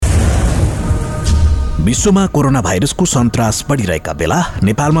विश्वमा कोरोना भाइरसको सन्तास बढिरहेका बेला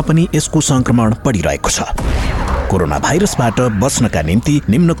नेपालमा पनि यसको संक्रमण बढिरहेको छ। कोरोना भाइरसबाट बच्नका निम्ति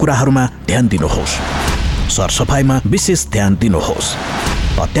निम्न कुराहरूमा ध्यान दिनुहोस्। सरसफाइमा विशेष ध्यान दिनुहोस्।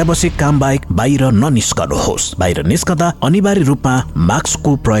 अत्यावश्यक काम बाहेक बाहिर ननिस्कनुहोस्। बाहिर निस्कदा अनिवार्य रूपमा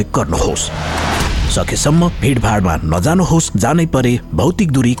मास्कको प्रयोग गर्नुहोस्। सकेसम्म भिडभाडमा नजानुहोस्। जानै परे भौतिक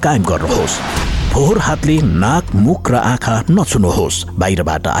दूरी कायम गर्नुहोस्। फोहोर हातले नाक, मुख र आँखा नछुनुहोस्।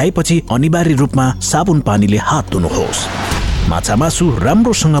 बाहिरबाट आएपछि अनिवार्य रूपमा साबुन पानीले हात धुनुहोस्। माछा मासु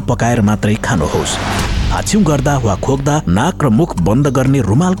राम्रोसँग पकाएर मात्रै खानुहोस्। हाछिउ गर्दा वा खोक्दा नाक र मुख बन्द गर्ने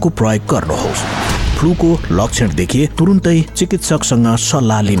रुमालको प्रयोग गर्नुहोस्। फ्लूको लक्षण देखिए तुरुन्तै चिकित्सकसँग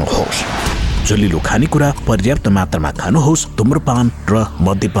सल्लाह लिनुहोस्। झुलिलो खानेकुरा पर्याप्त मात्रामा खानुहोस्। धूम्रपान र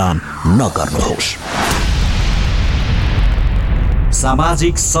मद्यपान नगर्नुहोस्।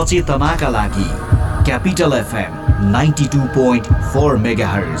 सामाजिक सचेतनाका लागि capital FM 92.4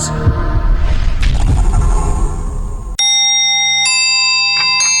 megahertz.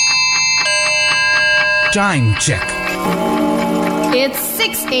 Time check. It's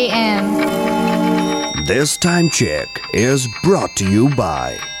 6 a.m. This time check is brought to you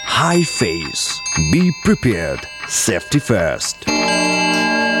by High Face. Be prepared. Safety first.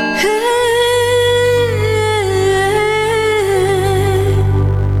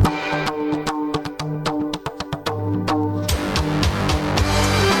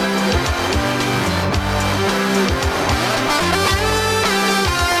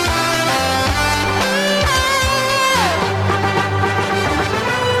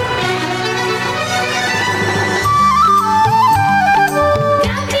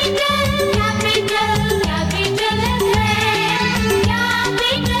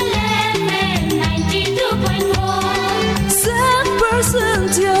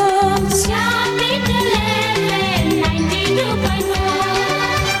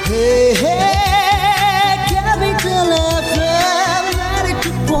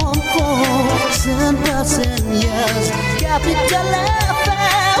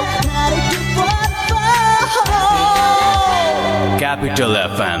 Capital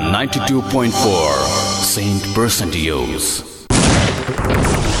FM 92.4 100% use.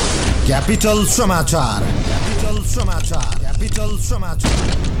 Capital समाचार.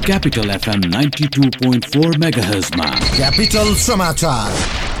 Capital FM 92.4 megahertz मा Capital समाचार.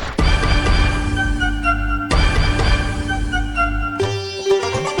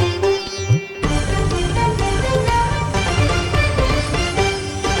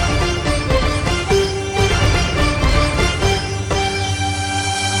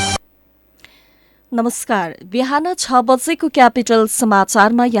 नमस्कार। बिहान 6 बजेको क्यापिटल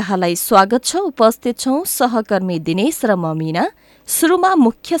समाचारमा यहाँलाई स्वागत छ। उपस्थित छौं सहकर्मी दिनेश र म मीना। सुरुमा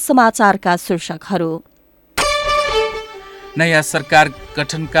मुख्य समाचारका शीर्षकहरू। नयाँ सरकार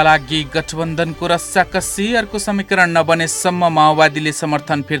गठनका लागि गठबन्धनको रस्साकस्सी, अर्को समीकरण नबनेसम्म माओवादीले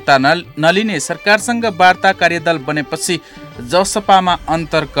समर्थन फिर्ता नलिने, सरकारसँग वार्ता कार्यदल बनेपछि जसपामा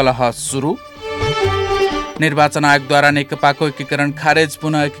अन्तर्कलह सुरु। निर्वाचन आयोगद्वारा नेकपाको एकीकरण खारेज,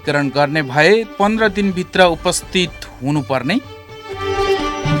 पुनः एकीकरण गर्ने भए 15 दिनभित्र उपस्थित हुनुपर्ने।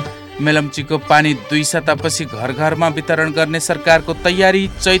 मेलम्चीको पानी 2 सातापछि घर घरमा वितरण गर्ने सरकारको तयारी।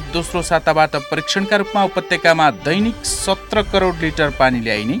 चैत दोस्रो साताबाट परीक्षणका रूपमा उपत्यकामा दैनिक 17 करोड लिटर पानी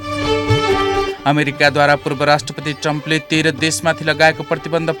ल्याइने। अमेरिकाद्वारा पूर्व राष्ट्रपति ट्रम्पले 13 देशमाथि लगाएको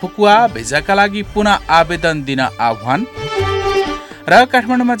प्रतिबन्ध फुकुवा, भिजाका लागि पुनः आवेदन दिन आह्वान। र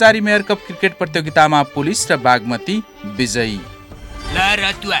काठमाडौँमा जारी मेयर कप क्रिकेट प्रतियोगितामा पुलिस र बागमती विजयी। ल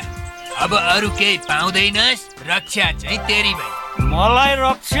रतुवा, अब अरु केही पाउँदैनस्, रक्षा चाहिँ तेरी भई। मलाई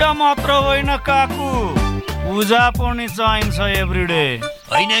रक्षा मात्र होइन काकु, पूजा पनि चाहिन्छ एभ्रीडे।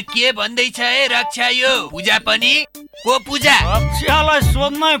 होइन के भन्दैछ है रक्षा, यो पूजा पनि? को पूजा? रक्षालाई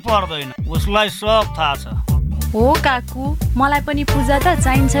सोध्नै पर्दैन, उसलाई सब थाहा छ। हो काकु, मलाई पनि पूजा त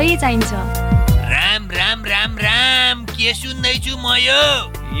चाहिन्छ है चाहिन्छ। राम राम राम राम, के सुन्दैछु म?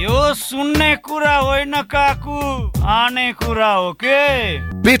 यो सुन्ने कुरा होइन काकु, आने कुरा हो के?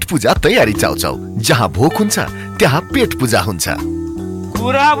 पेट पूजा तयारी चाउचाउ, जहाँ भोक हुन्छ त्यहाँ पेट पूजा हुन्छ।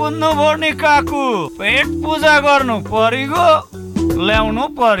 कुरा बुझ्नु पर्ने काकु, पेट पूजा गर्नु परिगो, ल्याउनु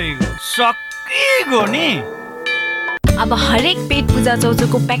परिगो, सकिगो नि। अब हरेक पेट पूजा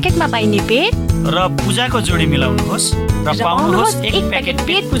चाउचाउको प्याकेटमा पाइने पेट र पूजाको जोडी मिलाउनुहोस् र पाउनुहोस् एक प्याकेट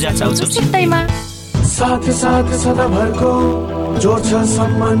पेट पूजा चाउचाउ सित्तैमा। साथ साथ सदाभरको जोड्छ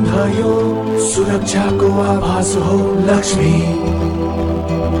सम्बन्ध, यो सुरक्षाको आभास हो लक्ष्मी।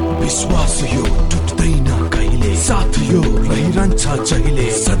 विश्वास यो टुट्दैन कहिले, साथ यो रहिरहन्छ जहिले,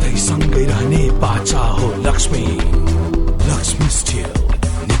 सधैँ सँगै रहने बाचा हो लक्ष्मी। लक्ष्मी स्टिल,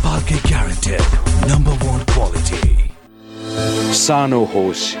 नेपालकै ग्यारेन्टेड नम्बर 1 क्वालिटी। सानो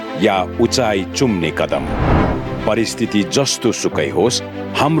होस् या उचाइ चुम्ने कदम, परिस्थिति जस्तो सुकै होस्,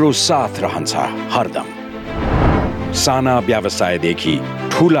 हाम्रो साथ रहन्छ हरदम। साना व्यवसायदेखि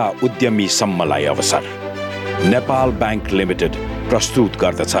ठूला उद्यमीसम्मलाई अवसर। नेपाल बैंक लिमिटेड प्रस्तुत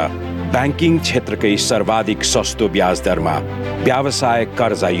गर्दछ ब्याङ्किङ क्षेत्रकै सर्वाधिक सस्तो ब्याज दरमा व्यवसाय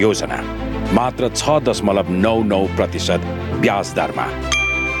कर्जा योजना, मात्र 6.99% ब्याज दरमा।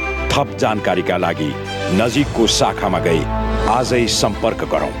 थप जानकारीका लागि नजिकको शाखामा गई आजै सम्पर्क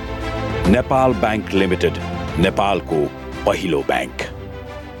गरौँ। नेपाल बैंक लिमिटेड, नेपालको पहिलो बैंक।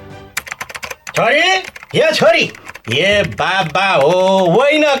 छोरी, यो छोरी, ये बाबा हो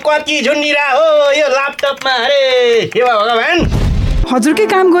होइन, कति झुन्डिरा हो यो ल्यापटपमा। अरे शिव भगवान, हजुरकै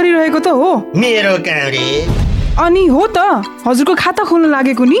काम गरिरहेको त हो। मेरो काम रे। अनि हो त, हजुरको खाता खोल्न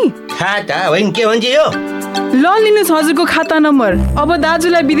लागेको नि। खाता होइन, के भन्छ यो? ल लिनुहोस् हजुरको खाता नम्बर। अब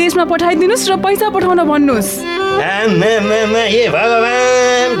दाजुलाई विदेशमा पठाइदिनुहोस् र पैसा पठाउन भन्नुहोस्। हे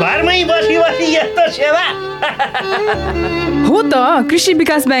भगवान, घरमै बसी बसी यस्तो सेवा। हो त, कृषि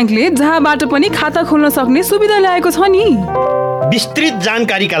विकास ब्याङ्कले जहाँबाट पनि खाता खोल्न सक्ने सुविधा ल्याएको छ नि। विस्तृत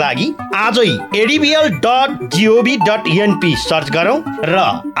जानकारीका लागि आजै adbl.gov.np सर्च गरौँ र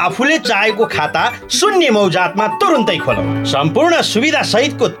आफूले चाहेको खाता शून्य मौजातमा तुरुन्तै खोलौँ। सम्पूर्ण सुविधा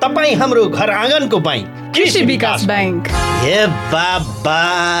सहितको तपाईँ हाम्रो घर आँगनको बैंक कृषि विकास बैंक। हे बाबा,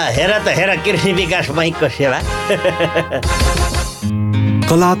 हेर त हेर कृषि विकास बैंकको सेवा।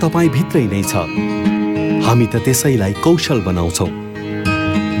 कला तपाईँ भित्रै नै छ, हामी त त्यसैलाई कौशल बनाउँछौँ।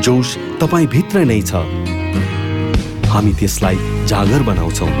 जोश तपाईँ भित्र नै छ, हामी त्यसलाई जागर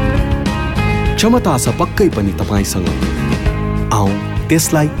बनाउँछौँ। क्षमता छ पक्कै पनि तपाईँसँग, आऊ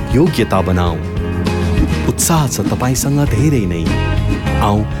त्यसलाई योग्यता बनाऊ। उत्साह छ तपाईँसँग धेरै नै,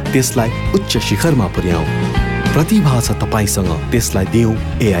 आऊ त्यसलाई उच्च शिखरमा पुर्याऊ। प्रतिभा छ तपाईँसँग, त्यसलाई दिउँ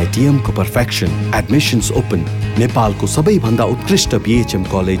AITM को पर्फेक्सन। Admissions open. नेपालको सबैभन्दा उत्कृष्ट BHM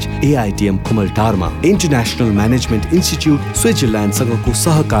college AITM कुमलटारमा international management institute स्विजरल्यान्डसँगको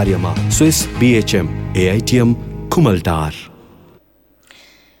सहकार्यमा स्विस BHM AITM कुमलटार।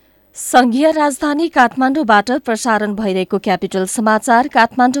 संघीय राजधानी काठमाडौँबाट प्रसारण भइरहेको क्यापिटल समाचार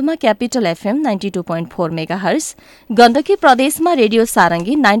काठमाडौँमा क्यापिटल FM 92.4 मेगाहर्ज, गण्डकी प्रदेशमा रेडियो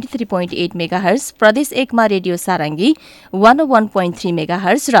सारंगी 93.8 मेगाहर्ज, प्रदेश 1 मा रेडियो सारंगी 101.3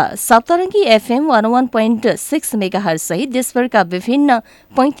 मेगाहर्ज र सप्तरंगी FM 101.6 मेगाहर्ज सहित देशभरका विभिन्न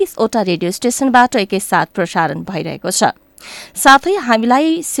 35 वटा रेडियो स्टेशनबाट एकैसाथ प्रसारण भइरहेको छ। साथै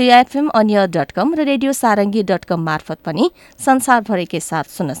हामीलाई CFM.com र रेडियो सारंगी.com मार्फत पनि संसारभर के साथ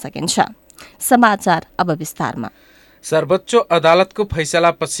सुन्न सकिन्छ। समाचार अब विस्तारमा। सर्वोच्च अदालतको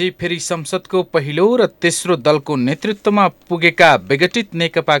फैसलापछि फेरि संसदको पहिलो र तेस्रो दलको नेतृत्वमा पुगेका विघटित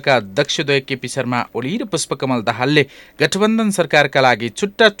नेकपाका अध्यक्षद्वय केपी शर्मा ओली र पुष्पकमल दाहालले गठबन्धन सरकारका लागि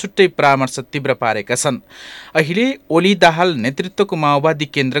छुट्टा छुट्टै परामर्श तीव्र पारेका छन्। अहिले ओली दाहाल नेतृत्वको माओवादी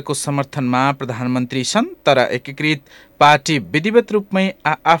केन्द्रको समर्थनमा प्रधानमन्त्री छन्, तर एकीकृत पार्टी विधिवत रूपमै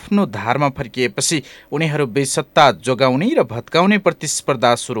आफ्नो धारमा फर्किएपछि उनीहरू बीच सत्ता जोगाउने र भत्काउने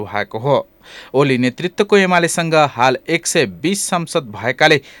प्रतिस्पर्धा सुरु भएको हो। ओली नेतृत्वको एमालेसँग हाल 120 सांसद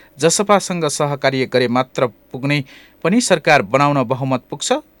भएकाले जसपासँग सहकार्य गरे मात्र पुग्ने पनि सरकार बनाउन बहुमत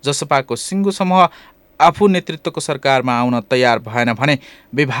पुग्छ। जसपाको सिङ्गो समूह आफू नेतृत्वको सरकारमा आउन तयार भएन भने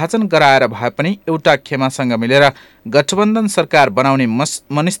विभाजन गराएर भए पनि एउटा खेमासँग मिलेर गठबन्धन सरकार बनाउने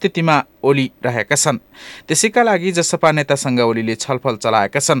मनस्थितिमा ओली रहेका छन्। त्यसैका लागि जसपा नेतासँग ओलीले छलफल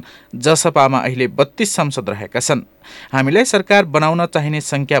चलाएका छन्। जसपामा अहिले 32 सांसद रहेका छन्। हामीलाई सरकार बनाउन चाहिने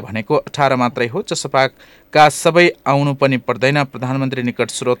संख्या भनेको 18 मात्रै हो। जसपाका सबै आउनु पनि पर्दैन। प्रधानमन्त्री निकट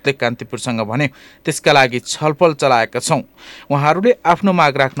स्रोतले कान्तिपुरसँग भने त्यसका लागि छलफल चलाएका छौँ। उहाँहरूले आफ्नो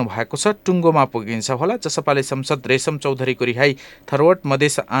माग राख्नु भएको छ, टुङ्गोमा पुगिन्छ होला। जसपाले सांसद रेशम चौधरीको रिहाई, थरवट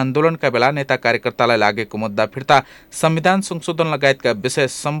मधेस आन्दोलनका बेला नेता कार्यकर्तालाई लागेको मुद्दा फिर्ता, संविधान संशोधन लगायतका विषय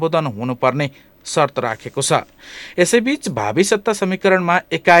सम्बोधन हुनुपर्ने शर्त राखेको छ। यसैबीच भावी सत्ता समीकरणमा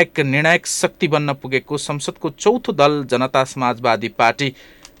एकाएक निर्णायक शक्ति बन्न पुगेको संसदको चौथो दल जनता समाजवादी पार्टी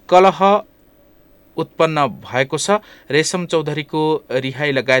कलह उत्पन्न भएको छ। रेशम चौधरीको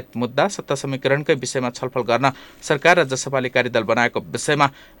रिहाई लगायत मुद्दा सत्ता समीकरणकै विषयमा छलफल गर्न सरकार र जसपाले कार्यदल बनाएको विषयमा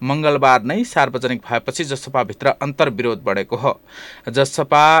मंगलबार नै सार्वजनिक भएपछि जसपाभित्र अन्तर्विरोध बढेको हो।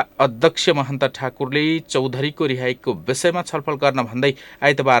 जसपा अध्यक्ष महन्त ठाकुरले चौधरीको रिहाईको विषयमा छलफल गर्न भन्दै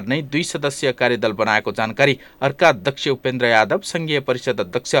आइतबार नै 2 सदस्यीय कार्यदल बनाएको जानकारी अर्का अध्यक्ष उपेन्द्र यादव, संघीय परिषद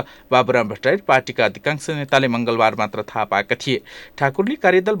अध्यक्ष बाबुराम भट्टराई, पार्टीका अधिकांश नेताले मंगलबार मात्र थाहा पाएका थिए। ठाकुरले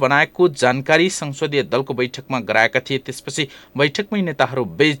कार्यदल बनाएको जानकारी संसदीय दलको बैठकमा गराएका थिए। त्यसपछि बैठकमै नेताहरू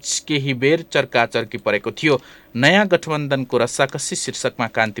बीच केही बेर चर्काचर्की परेको थियो। नयाँ गठबन्धनको रस्साकसी शीर्षकमा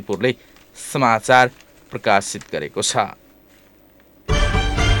कान्तिपुरले समाचार प्रकाशित गरेको छ।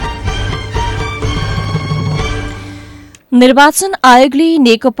 निर्वाचन आयोगले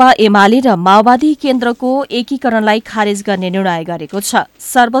नेकपा एमाले र माओवादी केन्द्रको एकीकरणलाई खारेज गर्ने निर्णय गरेको छ।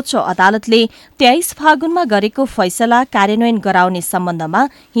 सर्वोच्च अदालतले 23 फागुनमा गरेको फैसला कार्यान्वयन गराउने सम्बन्धमा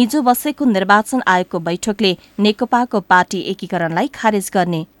हिजो बसेको निर्वाचन आयोगको बैठकले नेकपाको पार्टी एकीकरणलाई खारेज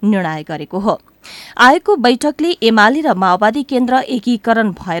गर्ने निर्णय गरेको हो। आयोगको बैठकले एमाले र माओवादी केन्द्र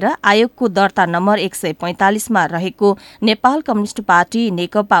एकीकरण भएर आयोगको दर्ता नम्बर 145 मा रहेको नेपाल कम्युनिष्ट पार्टी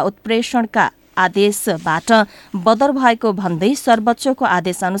नेकपा उत्प्रेषणका आदेशबाट बदर भएको भन्दै सर्वोच्चको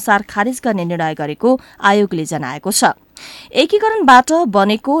आदेश अनुसार खारेज गर्ने निर्णय गरेको आयोगले जनाएको छ। एकीकरणबाट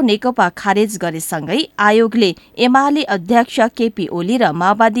बनेको नेकपा खारेज गरेसँगै आयोगले एमाले अध्यक्ष केपी ओली र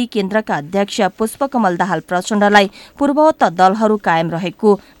माओवादी केन्द्रका अध्यक्ष पुष्पकमल दाहाल प्रचण्डलाई पूर्वोत्तर दलहरू कायम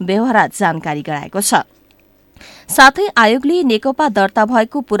रहेको बेहोरा जानकारी गराएको छ। साथै आयोगले नेकपा दर्ता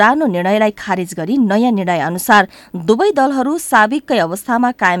भएको पुरानो निर्णयलाई खारेज गरी नयाँ निर्णय अनुसार दुवै दलहरू साबिककै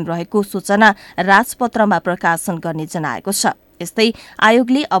अवस्थामा कायम रहेको सूचना राजपत्रमा प्रकाशन गर्ने जनाएको छ। यस्तै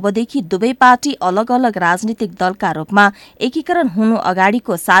आयोगले अबदेखि दुवै पार्टी अलग अलग राजनीतिक दलका रूपमा एकीकरण हुनु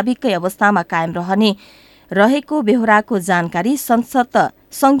अगाडिको साबिककै अवस्थामा कायम रहेको बेहोराको जानकारी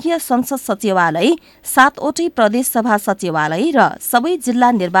संघीय संसद सचिवालय, 7वटै प्रदेश सभा सचिवालय र सबै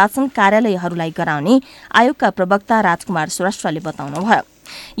जिल्ला निर्वाचन कार्यालयहरूलाई गराउने आयोगका प्रवक्ता राजकुमार श्रेष्ठले बताउनुभयो।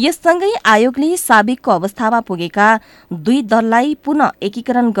 यससँगै आयोगले साबिकको अवस्थामा पुगेका दुई दललाई पुनः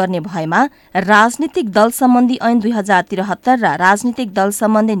एकीकरण गर्ने भएमा राजनीतिक दल सम्बन्धी ऐन 2073 र राजनीतिक दल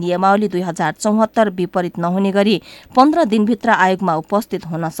सम्बन्धी नियमावली 2074 विपरीत नहुने गरी 15 दिनभित्र आयोगमा उपस्थित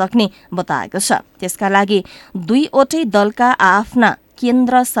हुन सक्ने बताएको छ। त्यसका लागि दुईवटै दलका आफ्ना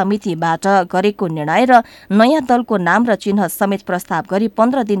केन्द्र समितिबाट गरेको निर्णय र नयाँ दलको नाम र चिन्ह समेत प्रस्ताव गरी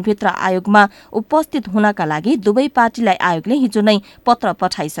 15 दिनभित्र आयोगमा उपस्थित हुनका लागि दुवै पार्टीलाई आयोगले हिजो नै पत्र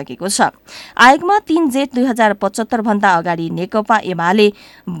पठाइसकेको छ। आयोगमा 3 जेठ 2075 भन्दा अगाडि नेकपा एमाले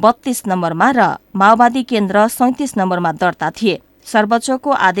 32 नम्बरमा र माओवादी केन्द्र 37 नम्बरमा दर्ता थिए।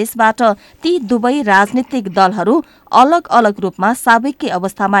 सर्वोच्चको आदेशबाट ती दुवै राजनीतिक दलहरू अलग अलग रूपमा साबिककै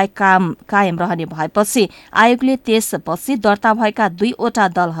अवस्थामा कायम रहने भएपछि आयोगले त्यसपछि दर्ता भएका दुईवटा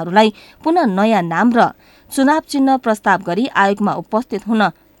दलहरूलाई पुनः नयाँ नाम र चुनाव चिन्ह प्रस्ताव गरी आयोगमा उपस्थित हुन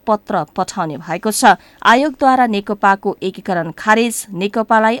पत्र पठाउने भएको छ। आयोगद्वारा नेकपाको एकीकरण खारेज,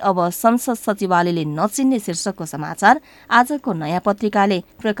 नेकपालाई अब संसद सचिवालयले नचिन्ने शीर्षकको समाचार आजको नयाँ पत्रिकाले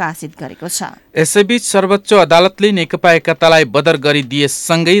प्रकाशित गरेको छ। यसैबीच सर्वोच्च अदालतले नेकपा एकतालाई बदर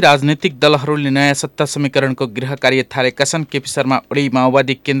गरिदिएसँगै राजनीतिक दलहरूले नयाँ सत्ता समीकरणको गृह कार्य थालेका छन्। केपी शर्मा ओली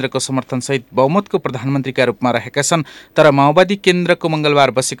माओवादी केन्द्रको समर्थनसहित बहुमतको प्रधानमन्त्रीका रूपमा रहेका छन्। तर माओवादी केन्द्रको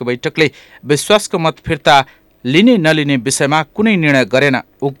मंगलबार बसेको बैठकले विश्वासको मत फिर्ता लिने नलिने विषयमा कुनै निर्णय गरेन।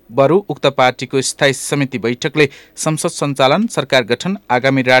 बरु उक्त पार्टीको स्थायी समिति बैठकले संसद सञ्चालन, सरकार गठन,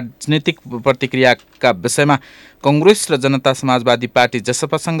 आगामी राजनीतिक प्रतिक्रियाका विषयमा कांग्रेस र जनता समाजवादी पार्टी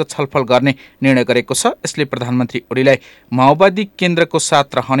जसपासँग छलफल गर्ने निर्णय गरेको छ। यसले प्रधानमन्त्री ओलीलाई माओवादी केन्द्रको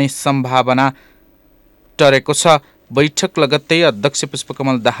साथ रहने सम्भावना टरेको छ। बैठक लगत्तै अध्यक्ष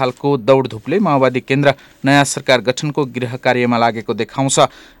पुष्पकमल दाहालको दौडधुपले माओवादी केन्द्र नयाँ सरकार गठनको गृह कार्यमा लागेको देखाउँछ।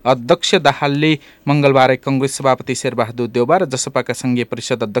 अध्यक्ष दाहालले मंगलबारै कांग्रेस सभापति शेरबहादुर देउबा र जसपाका संघीय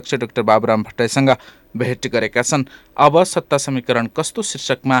परिषद अध्यक्ष डाक्टर बाबुराम भट्टराईसँग भेट गरेका छन्। अब सत्ता समीकरण कस्तो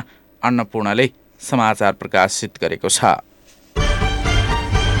शीर्षकमा अन्नपूर्णले समाचार प्रकाशित गरेको छ।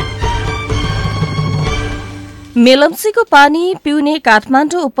 मेलम्चीको पानी पिउने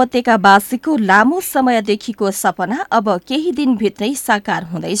काठमाडौँ उपत्यकावासीको लामो समयदेखिको सपना अब केही दिनभित्रै साकार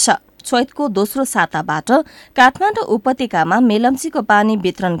हुँदैछ। चैतको दोस्रो साताबाट काठमाडौँ उपत्यकामा मेलम्चीको पानी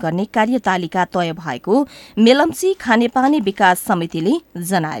वितरण गर्ने कार्यतालिका तय भएको मेलम्ची खानेपानी विकास समितिले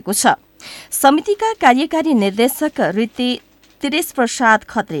जनाएको छ। समितिका कार्यकारी निर्देशक तिरेश प्रसाद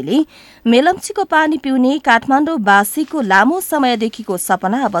खत्रीले मेलम्चीको पानी पिउने काठमाडौँवासीको लामो समयदेखिको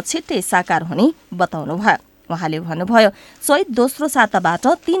सपना अब छिट्टै साकार हुने बताउनुभयो। उहाँले भन्नुभयो, चैत दोस्रो साताबाट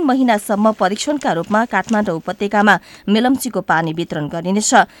 3 महिनासम्म परीक्षणका रूपमा काठमाडौँ उपत्यकामा मेलम्चीको पानी वितरण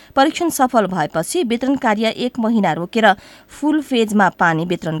गरिनेछ। परीक्षण सफल भएपछि वितरण कार्य 1 महिना रोकेर फुल फेजमा पानी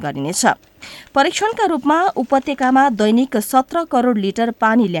वितरण गरिनेछ। परीक्षणका रूपमा उपत्यकामा दैनिक 17 करोड़ लिटर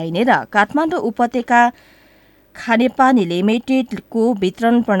पानी ल्याइने र काठमाडौँ उपत्यका खानेपानी लिमिटेडको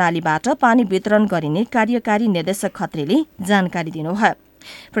वितरण प्रणालीबाट पानी वितरण गरिने कार्यकारी निर्देशक खत्रीले जानकारी दिनुभयो।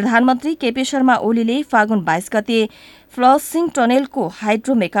 प्रधानमन्त्री केपी शर्मा ओलीले फागुन 22 गते फ्लसिङ टनेलको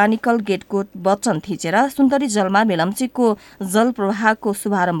हाइड्रोमेकानिकल गेटको बटन थिचेर सुन्दरी जलमा मेलम्चीको जल प्रवाहको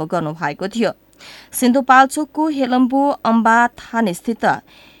शुभारम्भ गर्नुभएको थियो। सिन्धुपाल्चोकको हेलम्बु अम्बाथान स्थित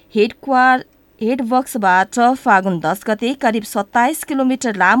हेडवर्क्सबाट फागुन 10 गते करिब 27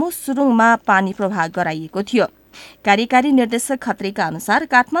 किलोमिटर लामो सुरुङमा पानी प्रवाह गराइएको थियो। कार्यकारी निर्देशक खत्रीका अनुसार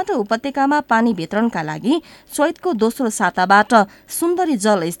काठमाडौँ उपत्यकामा पानी वितरणका लागि चैतको दोस्रो साताबाट सुन्दरी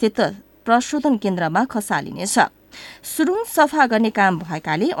जल स्थित प्रशोधन केन्द्रमा खसालिनेछ। सुरुङ सफा गर्ने काम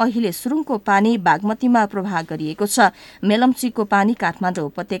भएकाले अहिले सुरुङको पानी बागमतीमा प्रवाह गरिएको छ। मेलम्चीको पानी काठमाडौँ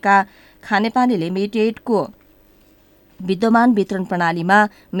उपत्यका खानेपानी लिमिटेडको विद्यमान वितरण प्रणालीमा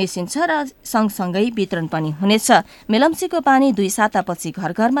मिसिन्छ र सँगसँगै वितरण पनि हुनेछ। मेलम्चीको पानी 2 सातापछि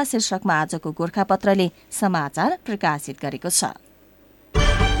घर घरमा शीर्षकमा आजको गोर्खापत्रले समाचार प्रकाशित गरेको छ।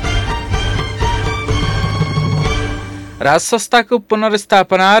 राजसंस्थाको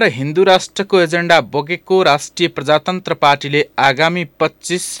पुनर्स्थापना र हिन्दू राष्ट्रको एजेन्डा बोकेको राष्ट्रिय प्रजातन्त्र पार्टीले आगामी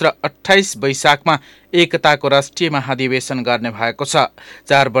 25 र 28 वैशाखमा एकताको राष्ट्रिय महाधिवेशन गर्ने भएको छ।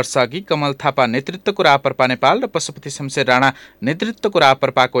 4 वर्ष अघि कमल थापा नेतृत्वको राप्रपा नेपाल र पशुपति शमशेर राणा नेतृत्वको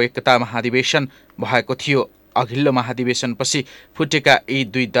राप्रपाको एकता महाधिवेशन भएको थियो। अघिल्लो महाधिवेशनपछि फुटेका यी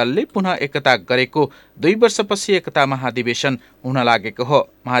दुई दलले पुनः एकता गरेको 2 वर्षपछि एकता महाधिवेशन हुन लागेको हो।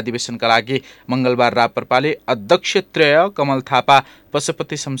 महाधिवेशनका लागि मंगलबार राप्रपाले अध्यक्ष त्रय कमल थापा,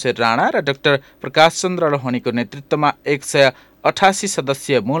 पशुपति शमशेर राणा र डाक्टर प्रकाश चन्द्र लोहनीको नेतृत्वमा 188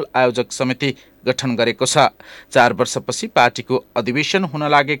 सदस्यीय मूल आयोजक समिति गठन गरेको छ। 4 वर्षपछि पार्टीको अधिवेशन हुन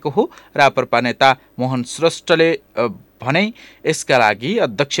लागेको हो। राप्रपा नेता मोहन श्रेष्ठले भने यसका लागि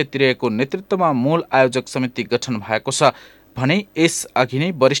अध्यक्ष त्रियको नेतृत्वमा मूल आयोजक समिति गठन भएको छ भने यस अघि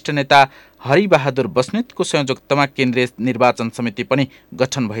नै वरिष्ठ नेता हरिबहादुर बस्नेतको संयोजकतामा केन्द्रीय निर्वाचन समिति पनि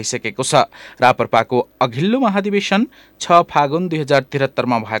गठन भइसकेको छ। राप्रपाको अघिल्लो महाधिवेशन 6 फागुन 2073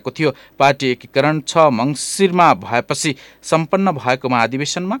 मा भएको थियो। पार्टी एकीकरण 6 मङ्सिरमा भएपछि सम्पन्न भएको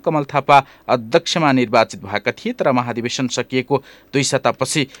महाधिवेशनमा कमल थापा अध्यक्षमा निर्वाचित भएका थिए, तर महाधिवेशन सकिएको 2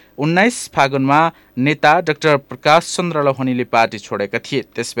 सप्ताहपछि 19 फागुनमा नेता डाक्टर प्रकाश चन्द्र लोहनीले पार्टी छोडेका थिए।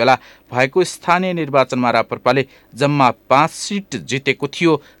 त्यसबेला भएको स्थानीय निर्वाचनमा राप्रपाले जम्मा 5 सिट जितेको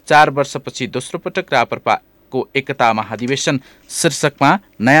थियो। 4 वर्षपछि दोस्रो पटक राप्रपाको एकता महाधिवेशन शीर्षकमा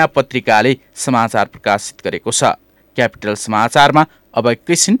नयाँ पत्रिकाले समाचार प्रकाशित गरेको छ। क्यापिटल समाचारमा अब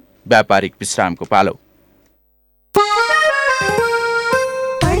एकैछिन व्यापारिक विश्रामको पालो।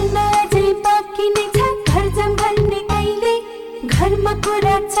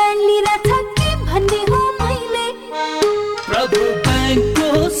 प्रभु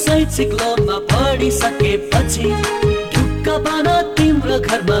बैंकको शैक्षिक लोनमा पढिसकेपछि ढुक्क बन तिम्रो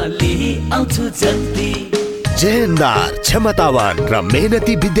घरमा लिई आउँछु जल्दी। जेहेन्दार, क्षमतावान र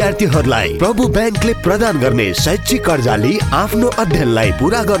मेहनती विद्यार्थीहरूलाई प्रभु ब्याङ्कले प्रदान गर्ने शैक्षिक कर्जा लिई आफ्नो अध्ययनलाई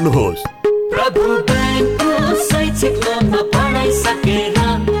पूरा गर्नुहोस्। प्रभु बैंकको शैक्षिक लोनमा पढाइसकेर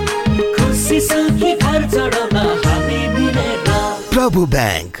खुसी सुखी घर चढाउन हामी मिलेर। प्रभु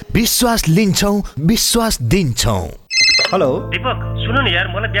ब्याङ्क, विश्वास लिन्छौँ, विश्वास दिन्छौँ। हेलो दीपक, सुन न यार,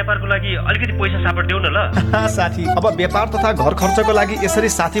 मलाई व्यापारको लागि अलिकति पैसा सापट देऊ न ल। साथी, अब व्यापार तथा घर खर्चको लागि यसरी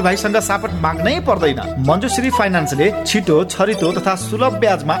साथीभाइसँग सापट माग्नै पर्दैन। मञ्जुश्री फाइनान्सले छिटो, छरितो तथा सुलभ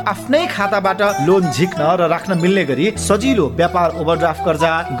ब्याजमा आफ्नै खाताबाट लोन झिक्न र राख्न मिल्ने गरी सजिलो व्यापार ओभरड्राफ्ट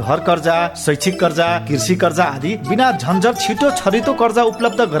कर्जा, घर कर्जा, शैक्षिक कर्जा, कृषि कर्जा आदि बिना झन्झट छिटो छरितो कर्जा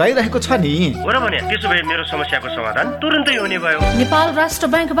उपलब्ध गराइरहेको छ नि। हो र भने त्यसो भए मेरो समस्याको समाधान तुरुन्तै हुने भयो। नेपाल राष्ट्र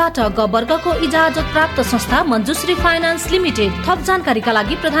ब्याङ्कबाट ग वर्गको इजाजत प्राप्त संस्था मञ्जुश्री फाइनान्स लिमिटेड। थप जानकारीका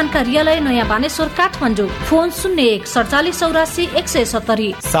लागि प्रधान कार्यालय नयाँ बानेश्वर काठमाडौँ, फोन 01 47 84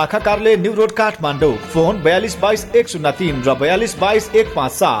 170। शाखा कार्यालय न्यू रोड काठमाडौँ, फोन 42 22 103 र 42 22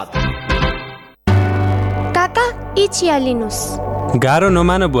 157। काका, यी चिया लिनुस्। गाह्रो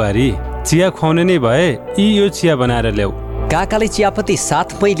नमान बुहारी, चिया खुवाउने नै भए यो चिया बनाएर ल्याऊ। काकाले चियापत्ती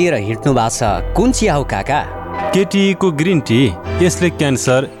साथमै लिएर हिँड्नु भएको छ। कुन चिया हो काका? केटीको ग्रिन टी। यसले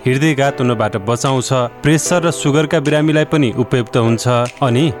क्यान्सर, हृदयघात हुनबाट बचाउँछ, प्रेसर र सुगरका बिरामीलाई पनि उपयुक्त हुन्छ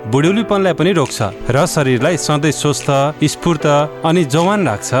अनि बुढ्यौलीपनलाई पनि रोक्छ र शरीरलाई सधैँ स्वस्थ, स्फूर्त अनि जवान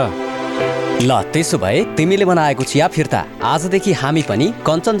राख्छ। ल त्यसो भए तिमीले बनाएको चिया फिर्ता आजदेखि हामी पनि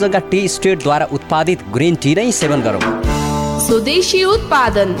कञ्चनजङ्घा टी स्टेटद्वारा उत्पादित ग्रिन टी नै सेवन गरौँ। स्वदेशी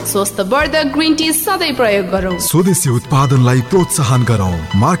उत्पादन, स्वस्थ वर्धक ग्रिन टी सधैँ प्रयोग गरौँ। स्वदेशी उत्पादनलाई प्रोत्साहन गरौँ।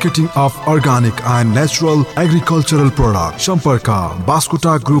 Marketing of organic and natural agricultural product, सम्पर्क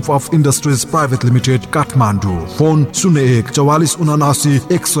Baskota group of industries private limited, Kathmandu, phone 01 44 79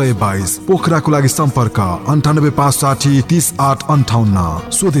 122। पोखराको लागि सम्पर्क 98 560 30 8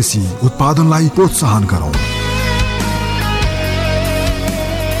 58। स्वदेशी उत्पादनलाई प्रोत्साहन गरौँ।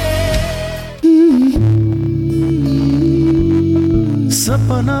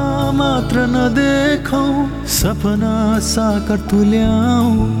 सपना मात्र नदेखौं, सपना साकार तुल्याऊ,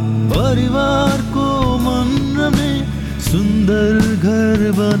 परिवारको मन में सुन्दर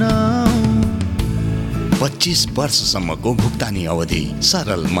घर बनाऊ। 25 वर्षसम्मको भुक्तानी अवधि,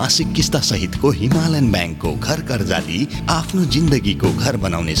 सरल मासिक किस्ता सहितको हिमालयन ब्याङ्कको घर कर्जाली आफ्नो जिन्दगीको घर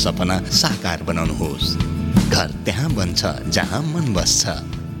बनाउने सपना साकार बनाउनुहोस्। घर त्यहाँ बन्छ जहाँ मन बस्छ।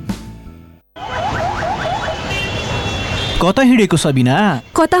 कता हिँडेको सबिना?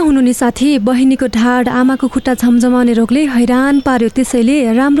 कता हुनु नि साथी, बहिनीको ढाड आमाको खुट्टा झमझमाउने रोगले हैरान पार्यो,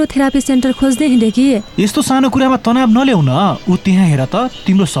 त्यसैले राम्रो थेरापी सेन्टर खोज्दै हिँडे कि। यस्तो सानो कुरामा तनाव नल्याउ न, उ त्यहाँ हेर त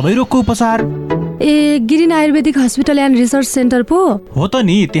तिम्रो सबै रोगको उपचार। ए गिरिन आयुर्वेदिक हस्पिटल एन्ड रिसर्च सेन्टर पो हो त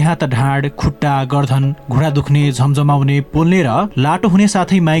नि। त्यहाँ त ढाड, खुट्टा, गर्दन, घुँडा दुख्ने, झमझमाउने, पोल्ने र लाटो हुने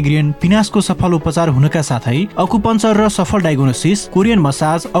साथै माइग्रेन, पिनासको सफल उपचार हुनका साथै अकुपञ्चर र सफल डायग्नोसिस, कोरियन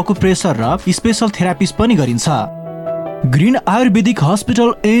मसाज, अकुप्रेसर र स्पेशल थेरापिस्ट पनि गरिन्छ। Green Ayurvedic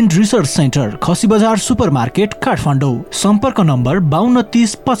hospital and research centre, खसी बजार सुपर मार्केट, काठमाडौँ। सम्पर्क नम्बर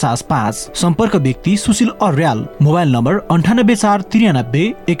 523055। सम्पर्क व्यक्ति सुशील अर्याल। Mobile number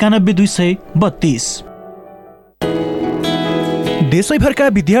 9843 91232। देशैभरका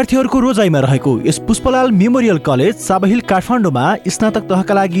विद्यार्थीहरूको रोजाइमा रहेको यस पुष्पलाल मेमोरियल कलेज साबहिल काठमाडौँमा स्नातक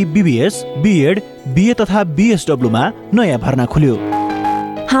तहका लागि बीबीएस, बीएड, बीए तथा बीएसडब्ल्यूमा नयाँ भर्ना खुल्यो।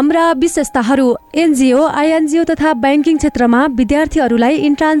 हाम्रा विशेषताहरू: एनजिओ, आइएनजिओ तथा ब्याङ्किङ क्षेत्रमा विद्यार्थीहरूलाई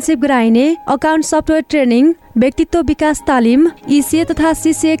इन्टर्नसिप गराइने, अकाउन्ट सफ्टवेयर ट्रेनिङ, व्यक्तित्व विकास तालिम, इसिए तथा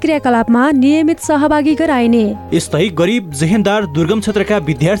सिसिए क्रियाकलापमा नियमित सहभागी गराइने। यस्तै गरिब, जेहेन्दार, दुर्गम क्षेत्रका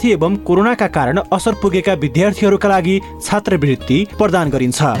विद्यार्थी एवं कोरोनाका कारण असर पुगेका विद्यार्थीहरूका लागि छात्रवृत्ति प्रदान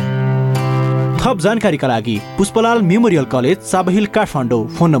गरिन्छ। थप जानकारीका लागि Pushpalal memorial college साबहिल Kathmandu.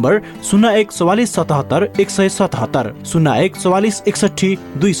 Phone number 014477 177, 0144 61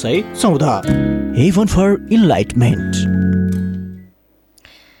 214। Heaven for इनलाइटमेन्ट।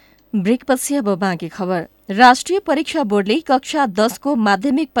 ब्रेकपछि अब बाँकी खबर। राष्ट्रिय परीक्षा बोर्डले कक्षा 10 को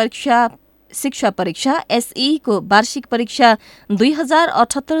माध्यमिक शिक्षा परीक्षा एसई को वार्षिक परीक्षा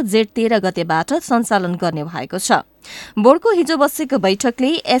 2078 जेठ 13 गतेबाट सञ्चालन गर्ने भएको छ। बोर्डको हिजो बसेको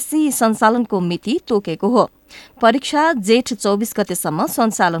बैठकले एसई सञ्चालनको मिति तोकेको हो। परीक्षा जेठ 24 गतेसम्म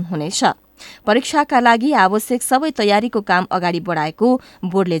सञ्चालन हुनेछ। परीक्षाका लागि आवश्यक सबै तयारीको काम अगाडि बढाएको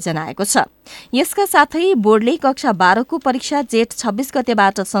बोर्डले जनाएको छ। यसका साथै बोर्डले कक्षा 12 को परीक्षा जेठ 26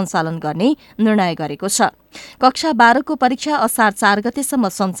 गतेबाट सञ्चालन गर्ने निर्णय गरेको छ। कक्षा 12 को परीक्षा असार 4 गतेसम्म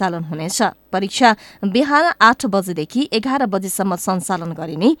सञ्चालन हुनेछ। परीक्षा बिहान 8 बजेदेखि 11 बजेसम्म सञ्चालन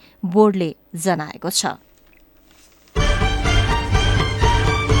गरिने बोर्डले जनाएको छ।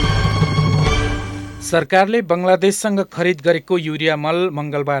 सरकारले बंगलादेशसँग खरिद गरेको युरिया मल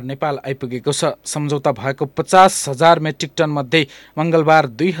मंगलबार नेपाल आइपुगेको छ। सम्झौता भएको 50,000 मेट्रिक टन मध्ये मंगलबार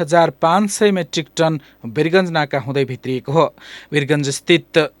 2,500 मेट्रिक टन वीरगंज नाका हुँदै भित्रिएको हो। वीरगंज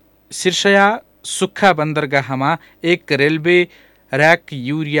स्थित शीर्षया सुक्खा बन्दरगाहमा एक रेलवे र्याक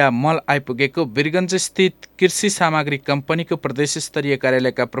युरिया मल आइपुगेको वीरगंज स्थित कृषि सामग्री कम्पनीको प्रदेश स्तरीय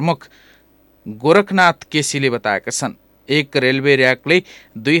कार्यालयका प्रमुख गोरखनाथ केसीले बताएका छन्। एक रेलवे र्याकले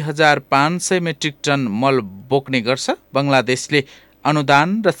 2,500 मेट्रिक टन मल बोक्ने गर्छ। बंगलादेशले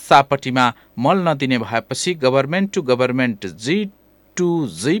अनुदान र सापटीमा मल नदिने भएपछि गभर्मेन्ट टु गभर्मेन्ट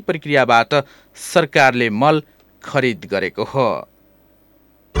G2G प्रक्रियाबाट सरकारले मल खरिद गरेको हो।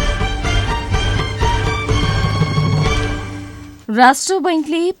 राष्ट्र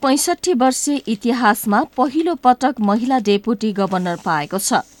बैंकले 65 वर्षीय इतिहासमा पहिलो पटक महिला डेपुटी गभर्नर पाएको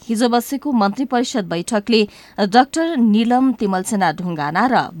छ। हिजो बसेको मन्त्री परिषद बैठकले डाक्टर नीलम तिमलसेना ढुङ्गाना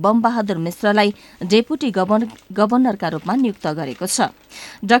र बमबहादुर मिश्रलाई डेपुटी गभर्नरका रूपमा नियुक्त गरेको छ।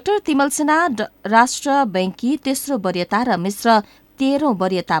 डाक्टर तिमलसेना राष्ट्र बैंकी तेस्रो वरियता र मिश्र 13औं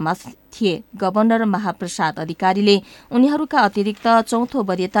वरियतामा थिए। गभर्नर महाप्रसाद अधिकारीले उनीहरूका अतिरिक्त चौथो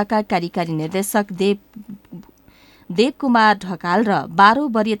वरियताका कार्यकारी निर्देशक देवकुमार ढकाल र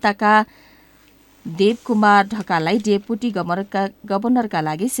 12औं वरियताका देवकुमार ढकाललाई डेपुटी गभर्नरका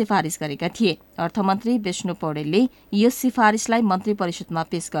लागि सिफारिश गरेका थिए। अर्थमन्त्री विष्णु पौडेलले यस सिफारिशलाई मन्त्री परिषदमा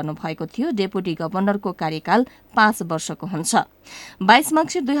पेश गर्नुभएको थियो। डेपुटी गभर्नरको कार्यकाल 5 वर्षको हुन्छ। 22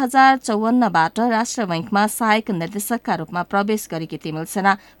 मङ्सिर 2054बाट राष्ट्र बैंकमा सहायक निर्देशकका रूपमा प्रवेश गरेकी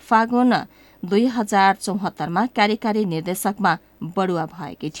तिमलसेना फागुन 2074मा कार्यकारी निर्देशकमा बढुवा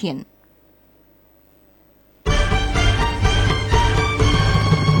भएकी थिइन्।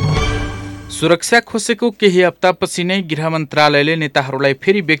 सुरक्षा खोसेको केही हप्तापछि नै गृह मन्त्रालयले नेताहरूलाई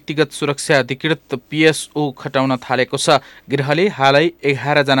फेरि व्यक्तिगत सुरक्षा अधिकृत PSO खटाउन थालेको छ। गृहले हालै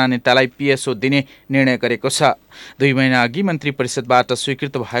 11 जना नेतालाई PSO दिने निर्णय गरेको छ। 2 महिना अघि मन्त्री परिषदबाट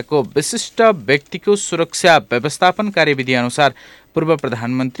स्वीकृत भएको विशिष्ट व्यक्तिको सुरक्षा व्यवस्थापन कार्यविधि अनुसार पूर्व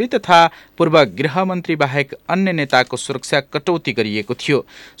प्रधानमन्त्री तथा पूर्व गृहमन्त्री बाहेक अन्य नेताको सुरक्षा कटौती गरिएको थियो।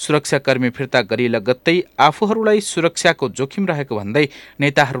 सुरक्षाकर्मी फिर्ता गरी लगत्तै आफूहरूलाई सुरक्षाको जोखिम रहेको भन्दै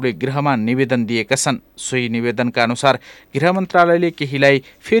नेताहरूले गृहमा निवेदन दिएका छन्। सोही निवेदनका अनुसार गृह मन्त्रालयले केहीलाई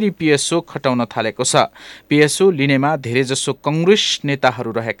फेरि PSO खटाउन थालेको छ। PSO लिनेमा धेरैजसो कांग्रेस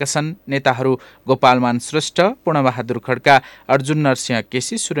नेताहरू रहेका छन्। नेताहरू गोपालमान श्रेष्ठ, पूर्णबहादुर खड्का, अर्जुन नरसिंह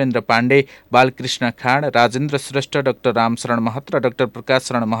केसी, सुरेन्द्र पाण्डे, बालकृष्ण खाँड, राजेन्द्र श्रेष्ठ, डाक्टर रामशरण महत र डाक्टर प्रकाश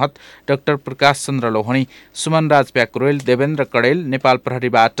शरण महत, डाक्टर प्रकाश चन्द्र लोहनी, सुमन राज प्याकुरेल, देवेन्द्र कडेल नेपाल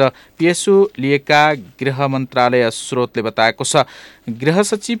प्रहरीबाट पिएसओ लिएका गृह मन्त्रालय स्रोतले बताएको छ। गृह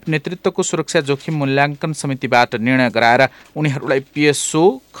सचिव नेतृत्वको सुरक्षा जोखिम मूल्याङ्कन समितिबाट निर्णय गराएर उनीहरूलाई पिएसओ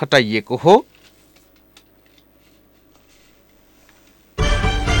खटाइएको हो।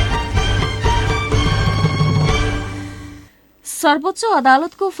 सर्वोच्च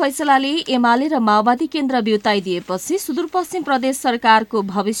अदालतको फैसलाले एमाले र माओवादी केन्द्र बिउताइदिएपछि सुदूरपश्चिम प्रदेश सरकारको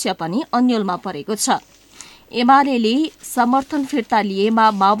भविष्य पनि अन्योलमा परेको छ। एमाले समर्थन फिर्ता लिएमा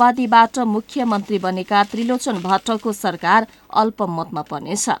माओवादीबाट मुख्यमन्त्री बनेका त्रिलोचन भट्टको सरकार अल्पमतमा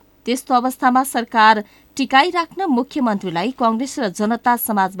पर्नेछ। त्यस्तो अवस्थामा सरकार टिकाइराख्न मुख्यमन्त्रीलाई कांग्रेस र जनता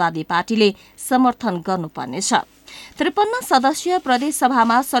समाजवादी पार्टीले समर्थन गर्नुपर्नेछ। 53 सदस्यीय प्रदेश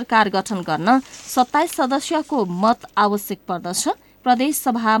सभामा सरकार गठन गर्न 27 सदस्यको मत आवश्यक पर्दछ। प्रदेश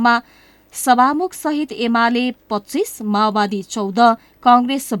सभामा सभामुख सहित एमाले 25, माओवादी 14,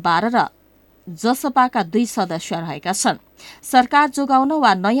 कांग्रेस 12 र जसपाका 2 सदस्य रहेका छन्। सरकार जोगाउन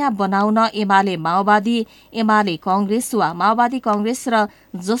वा नयाँ बनाउन एमाले माओवादी, एमाले कांग्रेस वा माओवादी कांग्रेस र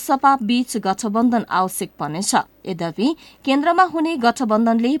जसपा बीच गठबन्धन आवश्यक पर्नेछ। यद्यपि केन्द्रमा हुने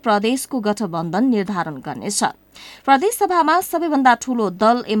गठबन्धनले प्रदेशको गठबन्धन निर्धारण गर्नेछ। प्रदेश सभामा सबैभन्दा ठूलो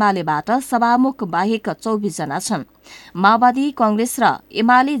दल एमालेबाट सभामुख बाहेक 24 जना छन्। माओवादी कांग्रेस र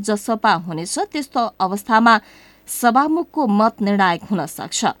एमाले जसपा हुनेछ। त्यस्तो अवस्थामा सभामुखको मत निर्णायक हुन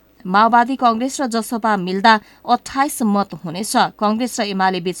सक्छ। माओवादी कांग्रेस र जसपा मिल्दा 28 मत हुनेछ। कांग्रेस र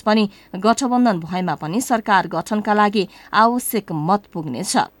एमाले बीच पनि गठबन्धन भएमा पनि सरकार गठनका लागि आवश्यक मत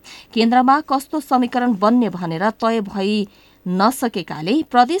पुग्नेछ। केन्द्रमा कस्तो समीकरण बन्ने भनेर तय भइ नसकेकाले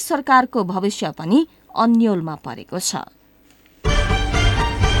प्रदेश सरकारको भविष्य पनि अन्योलमा परेको छ।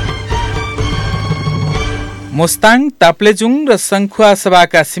 मोस्ताङ, ताप्लेजुङ र सङ्खुवा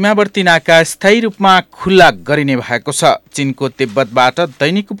सभाका सीमावर्ती नाका स्थायी रूपमा खुल्ला गरिने भएको छ। चीनको तिब्बतबाट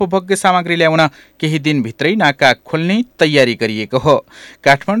दैनिक उपभोग्य सामग्री ल्याउन केही दिनभित्रै नाका खोल्ने तयारी गरिएको हो।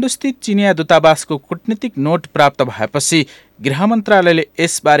 काठमाडौँस्थित चिनिया दूतावासको कूटनीतिक नोट प्राप्त भएपछि गृह मन्त्रालयले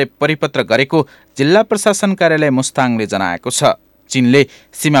यसबारे परिपत्र गरेको जिल्ला प्रशासन कार्यालय मुस्ताङले जनाएको छ। चीनले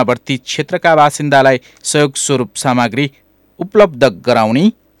सीमावर्ती क्षेत्रका बासिन्दालाई सहयोग स्वरूप सामग्री उपलब्ध गराउने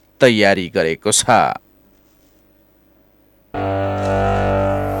तयारी गरेको छ।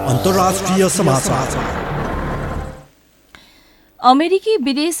 अन्तर्राष्ट्रिय समाचार। अमेरिकी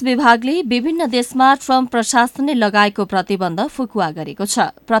विदेश विभागले विभिन्न देशमा ट्रम्प प्रशासनले लगाएको प्रतिबन्ध फुकुवा गरेको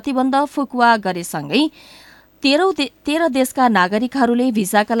छ। प्रतिबन्ध फुकुवा गरेसँगै 13 देशका नागरिकहरूले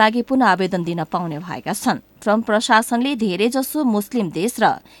भिसाका लागि पुनः आवेदन दिन पाउने भएका छन्। ट्रम्प प्रशासनले धेरैजसो मुस्लिम देश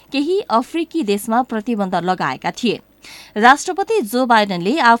र केही अफ्रिकी देशमा प्रतिबन्ध लगाएका थिए। राष्ट्रपति जो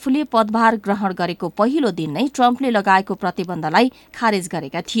बाइडेनले आफूले पदभार ग्रहण गरेको पहिलो दिन नै ट्रम्पले लगाएको प्रतिबन्धलाई खारेज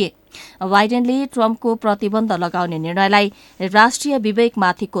गरेका थिए। बाइडेनले ट्रम्पको प्रतिबन्ध लगाउने निर्णयलाई राष्ट्रिय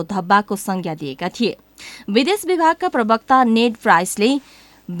विवेकमाथिको धब्बाको संज्ञा दिएका थिए। विदेश विभागका प्रवक्ता नेड प्राइसले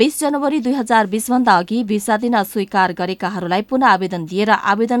 20 जनवरी 2020 भन्दा अघि भिसा दिन अस्वीकार गरेकाहरूलाई पुनः आवेदन दिएर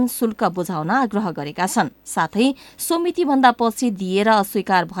आवेदन शुल्क बुझाउन आग्रह गरेका छन्। साथै सो मितिभन्दा पछि दिएर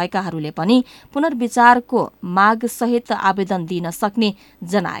अस्वीकार भएकाहरूले पनि पुनर्विचारको माग सहित आवेदन दिन सक्ने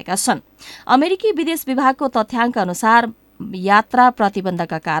जनाएका छन्। अमेरिकी विदेश विभागको तथ्याङ्क अनुसार यात्रा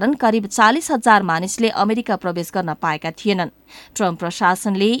प्रतिबन्धका कारण करिब 40,000 मानिसले अमेरिका प्रवेश गर्न पाएका थिएनन्। ट्रम्प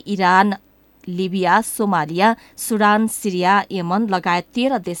प्रशासनले इरान, लिबिया, सोमालिया, सुडान, सिरिया, यमन लगायत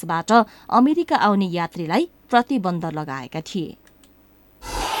 13 देशबाट अमेरिका आउने यात्रीलाई प्रतिबन्ध लगाएका थिए।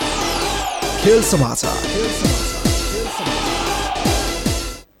 खेल समाचार।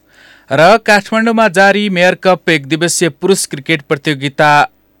 र काठमाडौँमा जारी मेयर कप 1 दिवसीय पुरुष क्रिकेट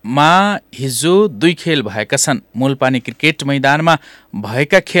प्रतियोगितामा हिजो 2 खेल भएका छन्। मूलपानी क्रिकेट मैदानमा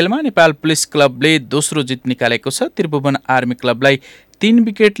भएका खेलमा नेपाल पुलिस क्लबले दोस्रो जित निकालेको छ। त्रिभुवन आर्मी क्लबलाई 3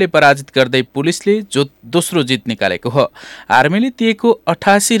 विकेटले पराजित गर्दै पुलिसले दोस्रो जित निकालेको हो। आर्मीले दिएको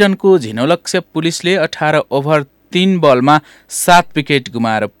 88 रनको झिनोलक्ष्य पुलिसले 18 ओभर 3 बलमा 7 विकेट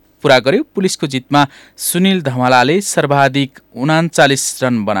गुमाएर पूरा गर्यो। पुलिसको जितमा सुनिल धमलाले सर्वाधिक 39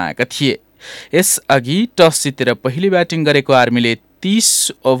 रन बनाएका थिए। यसअघि टस जितेर पहिले ब्याटिङ गरेको आर्मीले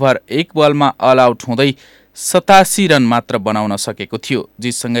 30 ओभर 1 बलमा अल आउट हुँदै 87 रन मात्र बनाउन सकेको थियो।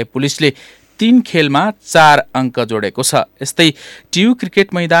 जितसँगै पुलिसले 3 खेलमा 4 अङ्क जोडेको छ। यस्तै टियु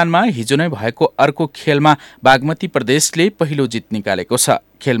क्रिकेट मैदानमा हिजो नै भएको अर्को खेलमा बागमती प्रदेशले पहिलो जित निकालेको छ।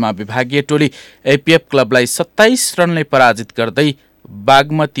 खेलमा विभागीय टोली एपीएफ क्लबलाई 27 रनले पराजित गर्दै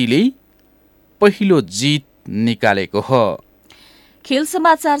बागमतीले पहिलो जित निकालेको हो। खेल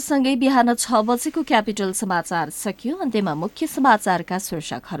समाचारसँगै बिहान 6 बजेको क्यापिटल समाचार सकियो। अन्त्यमा मुख्य समाचारका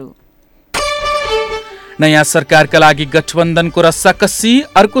शीर्षकहरू। नयाँ सरकारका लागि गठबन्धनको रस्साकसी,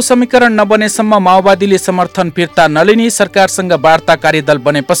 अर्को समीकरण नबनेसम्म माओवादीले समर्थन फिर्ता नलिने, सरकारसँग वार्ता कार्यदल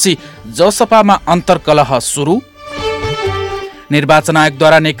बनेपछि जसपामा अन्तर्कलह सुरु, निर्वाचन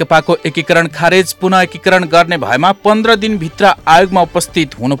आयोगद्वारा नेकपाको एकीकरण खारेज, पुनः एकीकरण गर्ने भएमा 15 दिनभित्र आयोगमा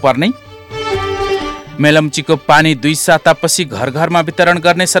उपस्थित हुनुपर्ने, मेलम्चीको पानी 2 सातापछि घर घरमा वितरण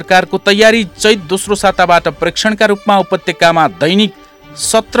गर्ने सरकारको तयारी, चैत दोस्रो साताबाट परीक्षणका रूपमा उपत्यकामा दैनिक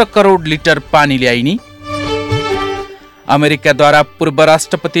 17 करोड लिटर पानी ल्याइने, अमेरिकाद्वारा पूर्व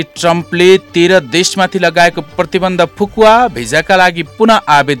राष्ट्रपति ट्रम्पले 13 देशमाथि लगाएको प्रतिबन्ध फुकुवा, भिजाका लागि पुनः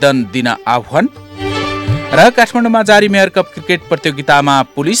आवेदन दिन आह्वान, र काठमाडौँमा जारी मेयर कप क्रिकेट प्रतियोगितामा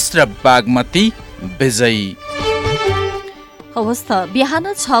पुलिस र बागमती विजयी। हवस् त,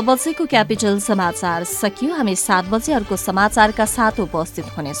 बिहान 6 बजेको क्यापिटल समाचार सकियो। हामी 7 बजे अर्को समाचारका साथ उपस्थित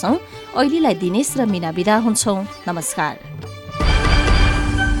हुनेछौँ। अहिलेलाई दिनेश र मिना बिदा हुन्छौँ। नमस्कार।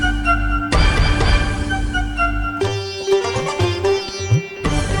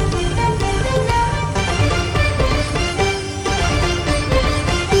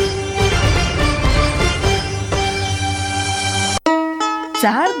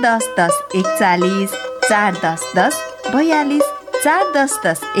 चार 10-10-41 4 10-10 42 4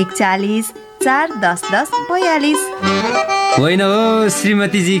 10-10-41 4 10-10-42। होइन हो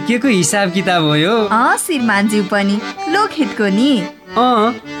श्रीमतीजी, के को हिसाब किताब हो यो? श्रीमानज्यू पनि लोकहितको नि।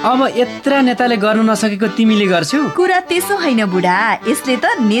 अब यत्र नेताले गर्न नसकेको तिमीले गर्छौ? कुरा त्यसो होइन बुढा, यसले त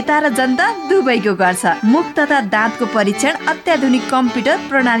नेता र जनता दुवैको गर्छ। मुख तथा दाँतको परीक्षण अत्याधुनिक कम्प्युटर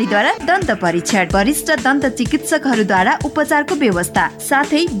प्रणालीद्वारा दन्त परीक्षण, वरिष्ठ दन्त चिकित्सकहरूद्वारा उपचारको व्यवस्था,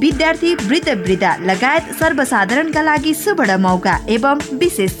 साथै विद्यार्थी वृद्ध लगायत सर्वसाधारणका लागि सुवर्ण मौका एवं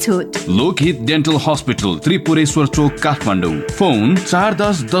विशेष छुट। लोकहित डेन्टल हस्पिटल, त्रिपुरेश्वर चोक, Kathmandu. Phone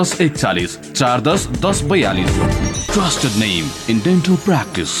 410-1041 410-1042। Trusted name in dental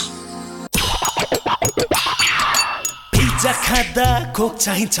practice. Pizza खाँदा कोक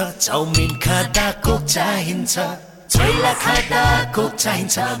चाहिन्छ, चाउमिन खाँदा कोक चाहिन्छ, छोइला खाँदा कोक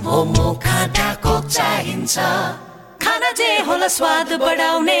चाहिन्छ, मोमो खाँदा कोक चाहिन्छ। खाना जे होला स्वाद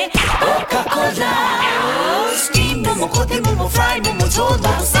बढाउने कोका कोला। स्टिम मोमो, खोते मोमो, फ्राई मोमो, झोल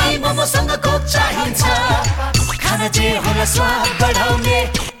मोमो, साई मोमोसँग कोक चाहिन्छ। खाना जे होला स्वाद बढाउने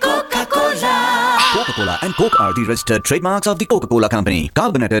Coca Cola. Coca-Cola and Coke are the registered trademarks of the Coca-Cola Company.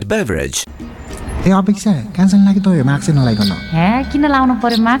 Carbonated beverage. अपेक्षा क्यान्सर लाग्यो त यो मास्क चाहिँ नलाइकन। हे किन लाउनु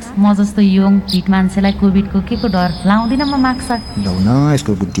पर्यो मास्क? म जस्तो यङ फिट मान्छेलाई कोभिडको के को डर? लाउँदिन म मास्क। लौ न,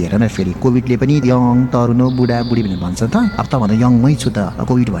 यसको बुद्धि हेर न फेरि। कोभिडले पनि यङ तरुनो बुढा बुढी भनेर भन्छ त। अब त भन्दा यङमै छु त।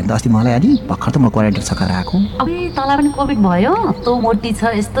 कोभिड भयो नि त अस्ति मलाई अलि भर्खर त म क्वारेन्टाइन सकाएर आएको। अबे तँलाई पनि कोभिड भयो? तँ मोटी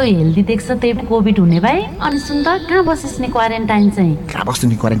छ, यस्तो हेल्दी देख्छ, त्यही पनि कोभिड हुने भाइ। अनि सुन त, कहाँ बसिस् नि क्वारेन्टाइन चाहिँ? कहाँ बस्नु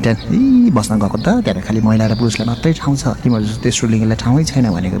नि क्वारेन्टाइन? बस्न गएको त त्यहाँ खालि महिला र पुरुषलाई मात्रै ठाउँ छ। तिमीहरू जस्तो तेस्रो लिङ्गलाई ठाउँै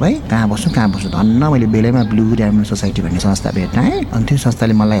छैन भनेको भाइ। कहाँ बस्नु धन्न मैले बेलैमा ब्लू डायमन्ड सोसाइटी भन्ने संस्था भेट्टाएँ। अनि त्यो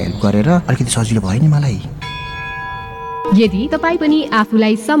संस्थाले मलाई हेल्प गरेर अलिकति सजिलो भयो नि मलाई। यदि तपाईँ पनि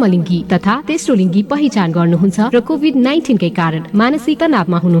आफूलाई समलिङ्गी तथा तेस्रो लिङ्गी पहिचान गर्नुहुन्छ र कोभिड-19 कै कारण मानसिक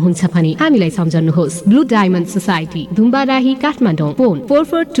तनावमा हुनुहुन्छ भने हामीलाई सम्झनुहोस्। Blue diamond society, Dhumbarahi, Kathmandu. Phone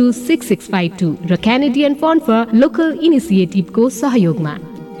 44266652 र क्यानेडियन फन्ड फर लोकल इनिसिएटिभको सहयोगमा।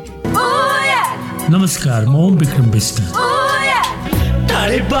 नमस्कार, म विक्रम विष्ट।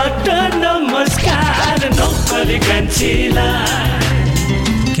 टाढेबाट नमस्कार नौकरी कान्छीलाई।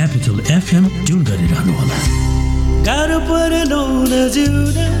 क्यापिटल एफएम ट्युन गरिरहनु होला। गाह्रो पर्यो न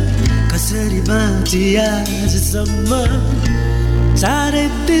जिउन, कसरी बाँची आजसम्म,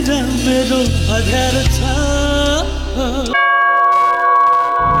 चारैतिर मेरो अँध्यारो छ।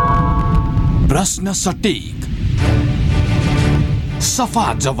 प्रश्न सटिक, सफा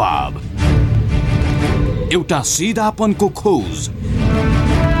जवाब, एउटा सिधापनको खोज,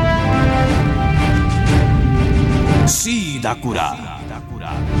 सीधा कुरा।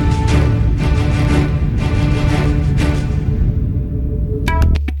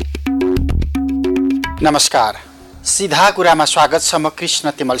 नमस्कार, सीधा कुरामा स्वागत छ। म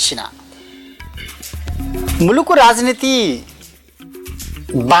कृष्ण तिमल सिन्हा। मुलुकको राजनीति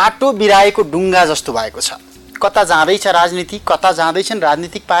बाटो बिराएको डुङ्गा जस्तो भएको छ। कता जाँदैछ राजनीति, कता जाँदैछन्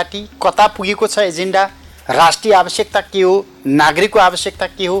राजनीतिक पार्टी, कता पुगेको छ एजेन्डा, राष्ट्रिय आवश्यकता के हो, नागरिकको आवश्यकता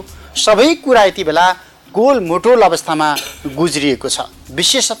के हो, सबै कुरा यति बेला गोलमोटोल अवस्थामा गुज्रिएको छ।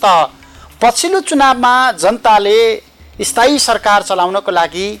 विशेषतः पछिल्लो चुनावमा जनताले स्थायी सरकार चलाउनको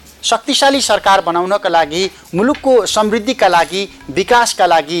लागि, शक्तिशाली सरकार बनाउनका लागि, मुलुकको समृद्धिका लागि, विकासका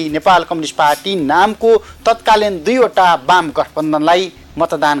लागि नेपाल कम्युनिस्ट पार्टी नामको तत्कालीन 2वटा वाम गठबन्धनलाई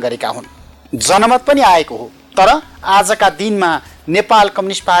मतदान गरेका हुन्। जनमत पनि आएको हो। तर आजका दिनमा नेपाल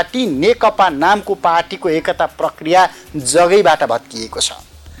कम्युनिस्ट पार्टी नेकपा नामको पार्टीको एकता प्रक्रिया जगैबाट भत्किएको छ।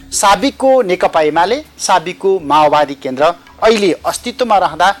 साबिकको नेकपा एमाले, साबिकको माओवादी केन्द्र अहिले अस्तित्वमा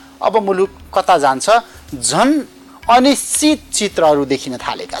रहँदा अब मुलुक कता जान्छ झन् अनिश्चित चित्रहरू देखिन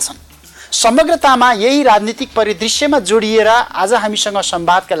थालेका छन्। समग्रतामा यही राजनीतिक परिदृश्यमा जोडिएर आज हामीसँग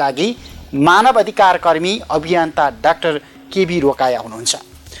संवादका लागि मानव अधिकार कर्मी अभियन्ता डाक्टर केबी रोकाया हुनुहुन्छ।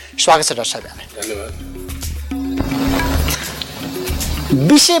 स्वागत छ डाक्टर साहब। धन्यवाद।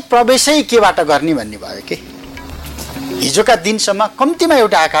 विषय प्रवेशै केबाट गर्ने भन्ने भयो कि हिजोका दिनसम्म कम्तीमा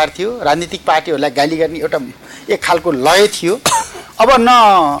एउटा आकार थियो, राजनीतिक पार्टीहरूलाई गाली गर्ने एउटा एक खालको लय थियो। अब न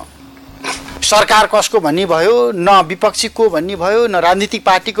सरकार कसको भन्ने भयो, न विपक्षीको भन्ने भयो, न राजनीतिक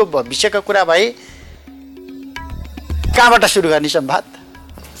पार्टीको विषयका कुरा भए। कहाँबाट सुरु गर्ने संवाद?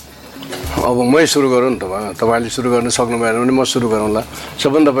 अब मै सुरु गरौँ नि त, तपाईँले सुरु गर्न सक्नु भएन भने म सुरु गरौँला।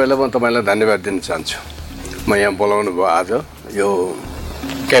 सबभन्दा पहिला म तपाईँलाई धन्यवाद दिन चाहन्छु। म यहाँ बोलाउनु भयो आज यो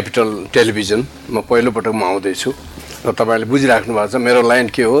क्यापिटल टेलिभिजन। म पहिलोपटक म आउँदैछु र तपाईँले बुझिराख्नु भएको छ मेरो लाइन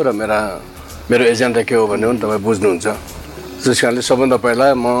के हो र मेरो एजेन्डा के हो भन्ने पनि तपाईँ बुझ्नुहुन्छ। त्यस कारणले सबभन्दा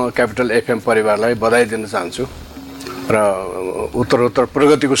पहिला म क्यापिटल एफएम परिवारलाई बधाई दिन चाहन्छु र उत्तरोत्तर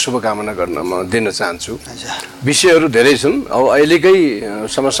प्रगतिको शुभकामना गर्न म दिन चाहन्छु। विषयहरू धेरै छन्। अब अहिलेकै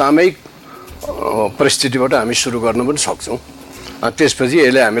समसामयिक परिस्थितिबाट हामी सुरु गर्नु पनि सक्छौँ। त्यसपछि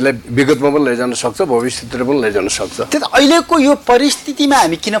यसले हामीलाई विगतमा पनि लैजान सक्छ, भविष्यतिर पनि लैजान सक्छ। त्यो त अहिलेको यो परिस्थितिमा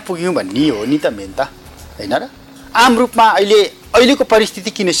हामी किन पुग्यौँ भन्ने हो नि त मेन त, होइन र? आम रूपमा अहिलेको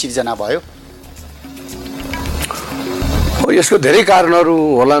परिस्थिति किन सिर्जना भयो? यसको धेरै कारणहरू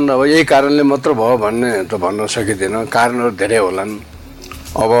होलान्। अब यही कारणले मात्र भयो भन्ने त भन्न सकिँदैन। कारणहरू धेरै होलान्।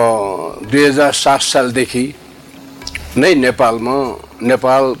 अब 2007 सालदेखि नै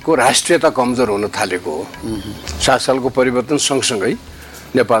नेपालको राष्ट्रियता कमजोर हुन थालेको हो। 7 सालको परिवर्तन सँगसँगै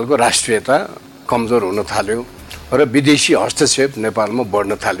नेपालको राष्ट्रियता कमजोर हुन थाल्यो र विदेशी हस्तक्षेप नेपालमा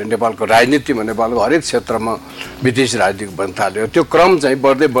बढ्न थाल्यो। नेपालको राजनीतिमा, नेपालको हरेक क्षेत्रमा विदेशी राजनीति बन्न थाल्यो। त्यो क्रम चाहिँ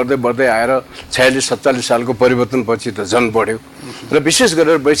बढ्दै बढ्दै बढ्दै आएर 46-47 सालको परिवर्तनपछि त झन् बढ्यो र विशेष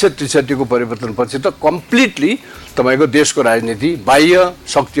गरेर 62-63 परिवर्तनपछि त कम्प्लिटली तपाईँको देशको राजनीति बाह्य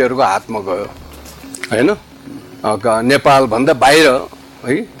शक्तिहरूको हातमा गयो, होइन? नेपालभन्दा बाहिर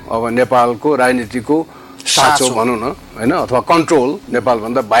है अब नेपालको राजनीतिको साँचो भनौँ न, होइन, अथवा कन्ट्रोल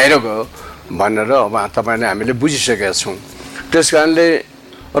नेपालभन्दा बाहिर गयो भनेर अब तपाईँले हामीले बुझिसकेका छौँ। त्यस कारणले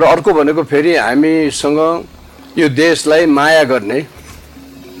र अर्को भनेको फेरि हामीसँग यो देशलाई माया गर्ने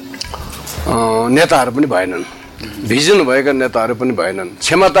नेताहरू पनि भएनन्, भिजन भएका नेताहरू पनि भएनन्,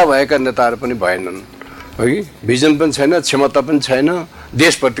 क्षमता भएका नेताहरू पनि भएनन्, है। भिजन पनि छैन, क्षमता पनि छैन,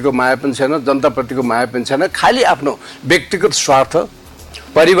 देशप्रतिको माया पनि छैन, जनताप्रतिको माया पनि छैन। खालि आफ्नो व्यक्तिगत स्वार्थ,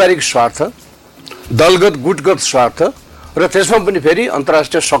 पारिवारिक स्वार्थ, दलगत गुटगत स्वार्थ र त्यसमा पनि फेरि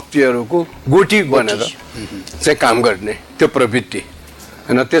अन्तर्राष्ट्रिय शक्तिहरूको गोटी बनेर चाहिँ काम गर्ने त्यो प्रवृत्ति,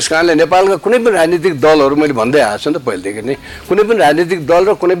 होइन? त्यस कारणले नेपालका कुनै पनि राजनीतिक दलहरू, मैले भन्दै आएको छु नि त पहिलेदेखि नै, कुनै पनि राजनीतिक दल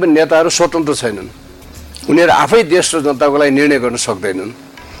र कुनै पनि नेताहरू स्वतन्त्र छैनन्। उनीहरू आफै देश र जनताको लागि निर्णय गर्न सक्दैनन्।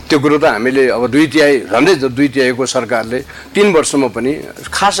 त्यो कुरो त हामीले अब 2/3 सरकारले 3 वर्षमा पनि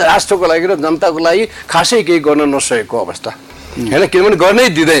खास राष्ट्रको लागि र जनताको लागि खासै केही गर्न नसकेको अवस्था, होइन? किनभने गर्नै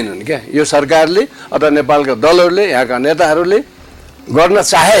दिँदैनन् क्या यो सरकारले अथवा नेपालका दलहरूले, यहाँका नेताहरूले गर्न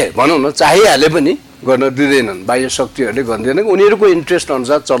चाहे भनौँ न, चाहिहाले पनि गर्न दिँदैनन्। बाह्य शक्तिहरूले गर्दैनन्। उनीहरूको इन्ट्रेस्ट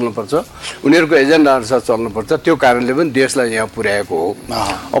अनुसार चल्नुपर्छ, उनीहरूको एजेन्डा अनुसार चल्नुपर्छ। त्यो कारणले पनि देशलाई यहाँ पुर्याएको हो।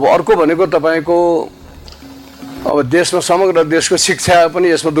 अब अर्को भनेको तपाईँको अब देशमा समग्र देशको शिक्षा पनि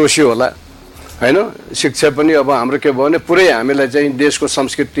यसमा दोषी होला, होइन? शिक्षा पनि अब हाम्रो के भयो भने पुरै हामीलाई चाहिँ देशको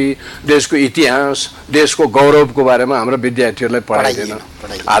संस्कृति, देशको इतिहास, देशको गौरवको बारेमा हाम्रो विद्यार्थीहरूलाई पढाइँदैन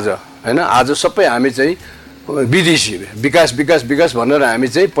आज, होइन? आज सबै हामी चाहिँ विदेशी विकास विकास विकास भनेर हामी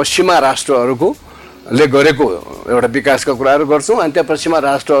चाहिँ पश्चिमा राष्ट्रहरूको ले गरेको एउटा विकासका कुराहरू गर्छौँ अनि त्यहाँ पश्चिमा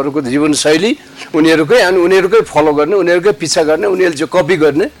राष्ट्रहरूको जीवनशैली उनीहरूकै अनि उनीहरूकै फलो गर्ने, उनीहरूकै पिछा गर्ने, उनीहरूले जो कपी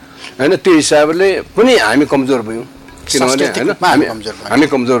गर्ने, होइन? त्यो हिसाबले पनि हामी कमजोर भयौँ, किनभने होइन हामी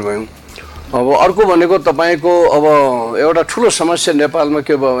कमजोर भयौँ। अब अर्को भनेको तपाईँको अब एउटा ठुलो समस्या नेपालमा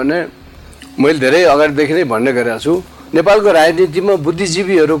के भयो भने मैले धेरै अगाडिदेखि नै भन्ने गरेको छु, नेपालको राजनीतिमा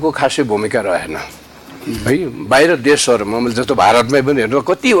बुद्धिजीवीहरूको खासै भूमिका रहेन, है? बाहिर देशहरूमा मैले जस्तो भारतमै पनि हेर्नु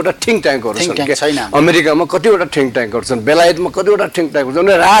कतिवटा थिङ्क ट्याङ्कहरू छन्, अमेरिकामा कतिवटा थिङ्क ट्याङ्कहरू छन्, बेलायतमा कतिवटा थिङ्क ट्याङ्कहरू छन्।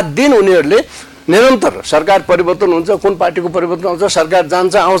 रात दिन उनीहरूले निरन्तर सरकार परिवर्तन हुन्छ, कुन पार्टीको परिवर्तन आउँछ, सरकार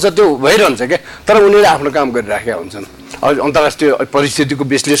जान्छ आउँछ, त्यो भइरहन्छ क्या, तर उनीहरूले आफ्नो काम गरिराखेका हुन्छन्। अन्तर्राष्ट्रिय परिस्थितिको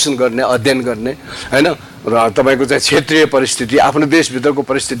विश्लेषण गर्ने, अध्ययन गर्ने, होइन? र तपाईँको चाहिँ क्षेत्रीय परिस्थिति, आफ्नो देशभित्रको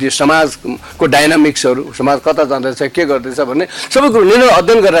परिस्थिति, समाजको डाइनामिक्सहरू, समाज कता जाँदैछ, के गर्दैछ भन्ने सबै कुरो निरन्तर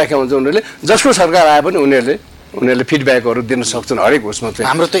अध्ययन गरिराखेका हुन्छ उनीहरूले। जसको सरकार आए पनि उनीहरूले उनीहरूले फिडब्याकहरू दिन सक्छन् हरेक उसमा चाहिँ।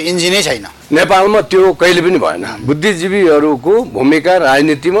 हाम्रो त इन्जिनै छैन नेपालमा, त्यो कहिले पनि भएन। बुद्धिजीवीहरूको भूमिका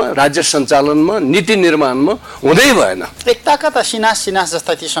राजनीतिमा, राज्य सञ्चालनमा, नीति निर्माणमा हुँदै भएन। एकताका त सिनास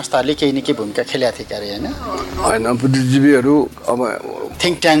जस्ता ती संस्थाहरूले केही न केही भूमिका खेलेका थिए क्यारे होइन बुद्धिजीवीहरू अब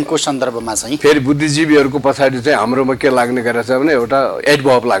थिङ्क ट्याङ्कको सन्दर्भमा चाहिँ फेरि बुद्धिजीवीहरूको पछाडि चाहिँ हाम्रोमा के लाग्ने गरेछ भने एउटा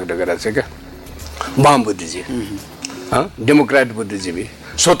एडभब लाग्ने गरेछ क्या, वाम बुद्धिजीवी, डेमोक्रेट बुद्धिजीवी,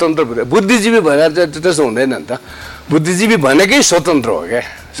 स्वतन्त्र बुद्धिजीवी भनेर चाहिँ त्यसो हुँदैन नि त। बुद्धिजीवी भनेकै स्वतन्त्र हो क्या,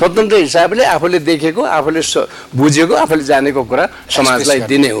 स्वतन्त्र हिसाबले आफूले देखेको, आफूले बुझेको, आफूले जानेको कुरा समाजलाई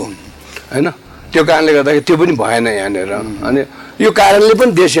दिने हो होइन। त्यो कारणले गर्दाखेरि त्यो पनि भएन यहाँनिर। अनि यो कारणले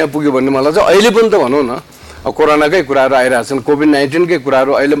पनि देश यहाँ पुग्यो भन्ने मलाई चाहिँ अहिले पनि त भनौँ न, कोरोनाकै कुराहरू आइरहेछन्, कोभिड-19कै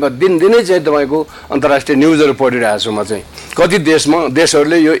कुराहरू अहिले म दिनदिनै चाहिँ तपाईँको अन्तर्राष्ट्रिय न्युजहरू पढिरहेको छु म चाहिँ। कति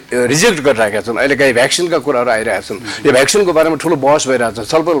देशहरूले यो रिजेक्ट गरिरहेका छन्। अहिले कहीँ भ्याक्सिनका कुराहरू आइरहेछन्, यो भ्याक्सिनको बारेमा ठुलो बहस भइरहेछ,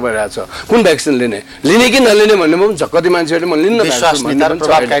 छलफल भइरहेछ, कुन भ्याक्सिन लिने कि नलिने भन्नेमा पनि छ। कति मान्छेहरूले म लिन्न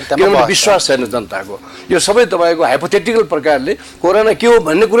किनभने विश्वास छैन जनताको। यो सबै तपाईँको हाइपोथेटिकल प्रकारले कोरोना के हो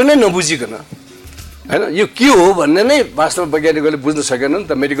भन्ने कुरो नै नबुझिकन होइन, यो के हो भन्ने नै वास्तवमा वैज्ञानिकहरूले बुझ्न सकेन नि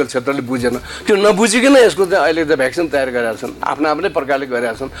त, मेडिकल क्षेत्रले बुझेन। त्यो नबुझिकन यसको चाहिँ अहिले त भ्याक्सिन तयार गरेका छन्, आफ्नै प्रकारले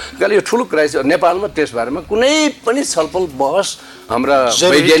गरेका छन्। त्यसले यो ठुलो क्राइसिस नेपालमा त्यसबारेमा कुनै पनि छलफल बहस हाम्रा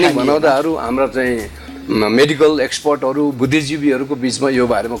वैज्ञानिक भनाउँदाहरू, हाम्रा चाहिँ मेडिकल एक्सपर्टहरू, बुद्धिजीवीहरूको बिचमा यो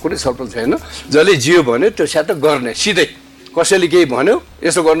बारेमा कुनै छलफल छैन। जसले जियो भन्यो त्यो स्याट गर्ने, सिधै कसैले केही भन्यो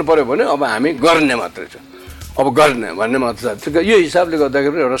यसो गर्नु पर्यो भने अब हामी गर्ने मात्रै छ, अब गर्ने भन्ने मात्र छ। यो हिसाबले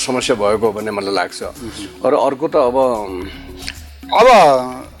गर्दाखेरि एउटा समस्या भएको भन्ने मलाई लाग्छ। र अर्को त अब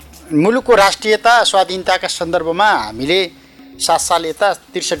मुलुकको राष्ट्रियता स्वाधीनताका सन्दर्भमा हामीले 7 साल यता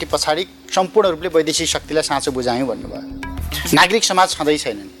 63 पछाडि सम्पूर्ण रूपले वैदेशिक शक्तिलाई साँचो बुझायौँ भन्नुभयो। नागरिक समाज छँदै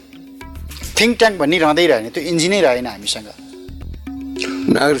छैनन्, थिङ्क ट्याङ्क भन्ने रहँदै रहेन, त्यो इन्जिनै रहेन हामीसँग।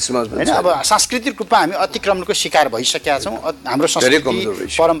 नागरिक समाज होइन, अब सांस्कृतिक रूपमा हामी अतिक्रमणको शिकार भइसकेका छौँ। हाम्रो संस्कृति,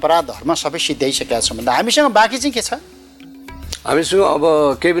 परम्परा, धर्म सबै सिद्ध्याइसकेका छौँ भन्दा हामीसँग बाँकी चाहिँ के छ? हामीसँग अब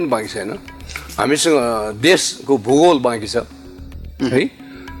केही पनि बाँकी छैन। हामीसँग देशको भूगोल बाँकी छ है।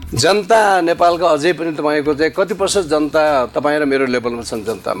 जनता नेपालका अझै पनि तपाईँको चाहिँ कति प्रतिशत जनता तपाईँ र मेरो लेभलमा छन्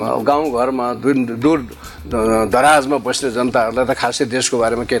जनतामा। गाउँघरमा दूर दराजमा बस्ने जनताहरूलाई त खासै देशको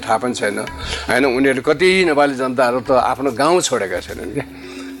बारेमा केही थाहा पनि छैन होइन। उनीहरूले कति नेपाली जनताहरू त आफ्नो गाउँ छोडेका छैनन् क्या,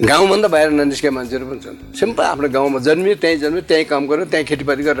 गाउँभन्दा बाहिर ननिस्केका मान्छेहरू पनि छन्। सिम्पल आफ्नो गाउँमा जन्मियो, त्यहीँ काम गर्यो, त्यहीँ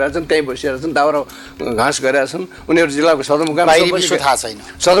खेतीपाती गरिरहेछन्, त्यहीँ बसिरहेछन्, दाउरा घाँस गरिरहेछन्। उनीहरू जिल्लाको सदरमुकाम थाहा छैन,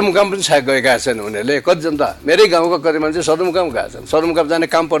 सदरमुकाम पनि सायद गएका छैन उनीहरूले। कति जनता मेरै गाउँका कति मान्छे सदरमुकाम गएका छन्। सदरमुकाम जाने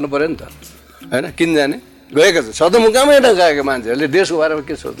काम पर्नु पऱ्यो नि त होइन, किन जाने गएका छन्। सदरमुकामै एउटा गएका मान्छेहरूले देशको बारेमा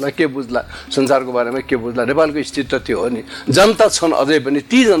के सोच्ला, के बुझ्ला, संसारको बारेमा के बुझ्ला। नेपालको स्थिति त त्यो हो नि। जनता छन् अझै पनि,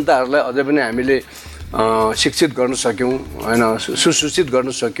 ती जनताहरूलाई अझै पनि हामीले शिक्षित गर्न सक्यौँ होइन, सुसूचित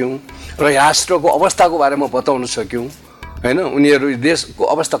गर्न सक्यौँ र राष्ट्रको अवस्थाको बारेमा बताउन सक्यौँ होइन। उनीहरू देशको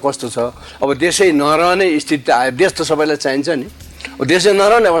अवस्था कस्तो छ, अब देशै नरहने स्थिति आयो, देश त सबैलाई चाहिन्छ नि। देशै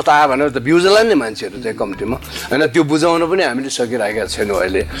नरहने अवस्था आयो भनेर त बिउजला नि मान्छेहरू चाहिँ कम्तीमा होइन। त्यो बुझाउन पनि हामीले सकिरहेका छैनौँ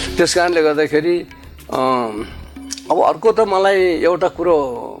अहिले। त्यस कारणले गर्दाखेरि अब अर्को त मलाई एउटा कुरो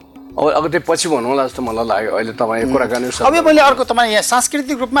अब त्यो पछि भन्नुला जस्तो मलाई लाग्यो अहिले तपाईँ कुराकानी। अब मैले अर्को तपाईँ यहाँ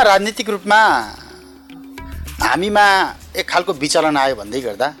सांस्कृतिक रूपमा, राजनीतिक रूपमा हामीमा एक खालको विचलन आयो भन्दै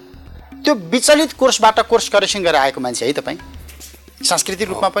गर्दा त्यो विचलित कोर्सबाट कोर्स करेक्सन गरेर आएको मान्छे है तपाईँ? सांस्कृतिक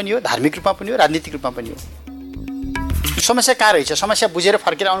रूपमा पनि हो, धार्मिक रूपमा पनि हो, राजनीतिक रूपमा पनि हो। समस्या कहाँ रहेछ? समस्या बुझेर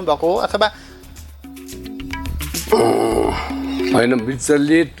फर्केर आउनुभएको हो अथवा होइन?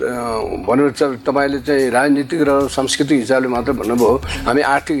 विचलित भनेपछि तपाईँले चाहिँ राजनीतिक र सांस्कृतिक हिसाबले मात्र भन्नुभयो। हामी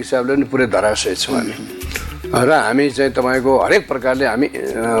आर्थिक हिसाबले पनि पुरै धराशय छौँ हामी र हामी चाहिँ तपाईँको हरेक प्रकारले हामी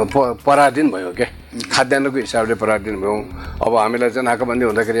पराधीन भयौँ क्या, खाद्यान्नको हिसाबले पराधीन भयौँ। अब हामीलाई चाहिँ नाकाबन्दी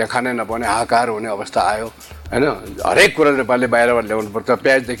हुँदाखेरि यहाँ खानै नपाउने हाहाकार हुने अवस्था आयो होइन। हरेक कुरा नेपालले बाहिरबाट ल्याउनु पर्छ,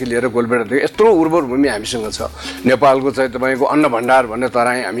 प्याजदेखि लिएर गोलबेडादेखि यत्रो उर्वर भूमि हामीसँग छ। नेपालको चाहिँ तपाईँको अन्न भण्डार भन्ने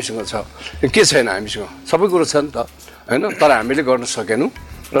तराई हामीसँग छ, के छैन हामीसँग? सबै कुरो छ नि त होइन। तर हामीले गर्न सकेनौँ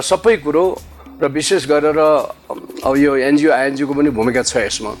र सबै कुरो र विशेष गरेर अब यो एनजिओ आइएनजिओको पनि भूमिका छ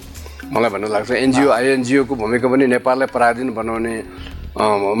यसमा मलाई भन्नु लाग्छ। एनजिओ आइएनजिओको भूमिका पनि नेपाललाई पराधीन बनाउने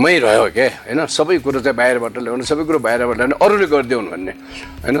मै रह्यो क्या होइन। सबै कुरो चाहिँ बाहिरबाट ल्याउने, सबै कुरो बाहिरबाट ल्याउने, अरूले गरिदेऊन् भन्ने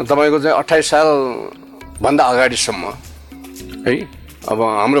होइन। तपाईँको चाहिँ 28 सालभन्दा अगाडिसम्म है अब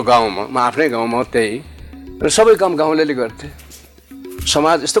हाम्रो गाउँमा, म आफ्नै गाउँमा त्यही र सबै काम गाउँलेले गर्थे।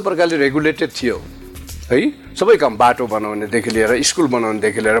 समाज यस्तो प्रकारले रेगुलेटेड थियो है। सबै काम बाटो बनाउनेदेखि लिएर, स्कुल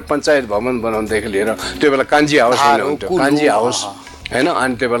बनाउनेदेखि लिएर, पञ्चायत भवन बनाउनेदेखि लिएर, त्यो बेला कान्छी हाउस भन्नुहुन्थ्यो, कान्छी हाउस होइन।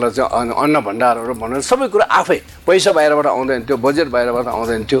 अनि त्यो बेला चाहिँ अन्न भण्डारहरू बनाउने सबै कुरा आफै, पैसा बाहिरबाट आउँदैन थियो, बजेट बाहिरबाट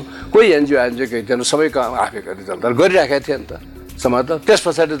आउँदैन थियो, कोही एनजिओ केही थिएन, सबै काम आफै गरिदिन्छ गरिराखेको थियो नि त समाज त। त्यस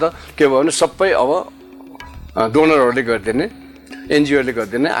पछाडि त के भयो भने सबै अब डोनरहरूले गरिदिने, एनजिओले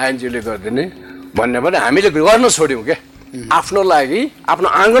गरिदिने, आइएनजिओले गरिदिने भन्ने पनि हामीले गर्न छोड्यौँ क्या। आफ्नो लागि आफ्नो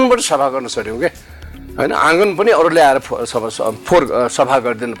आँगनबाट सफा गर्न छोड्यौँ क्या होइन। आँगन पनि अरूले आएर सफा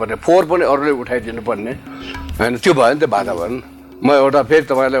गरिदिनु पर्ने, फोहोर पनि अरूले उठाइदिनु पर्ने होइन। त्यो भयो नि त्यो वातावरण। म एउटा फेरि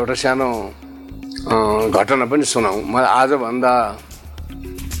तपाईँलाई एउटा सानो घटना पनि सुनाउँ। म आजभन्दा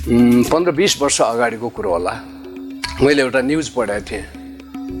 15-20 वर्ष अगाडिको कुरो होला। मैले एउटा न्युज पढाएको थिएँ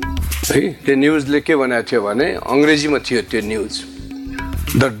है। त्यो न्युजले के भनेको थियो भने अङ्ग्रेजीमा थियो त्यो न्युज।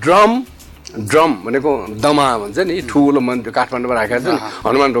 द ड्रम भनेको दमा भन्छ नि, ठुलो मन्दिर काठमाडौँमा राखेको छ नि,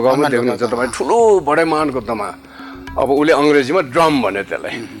 हनुमान ढोकामा देख्नुहुन्छ तपाईँ, ठुलो बडे मानको दमा। अब उसले अङ्ग्रेजीमा ड्रम भन्यो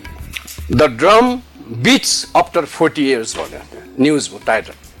त्यसलाई। The drum bits after 40 years भन्यो न्युजको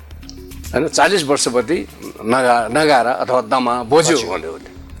टाइटल होइन। 40 वर्षपछि नगारा अथवा दमा बज्यो भन्यो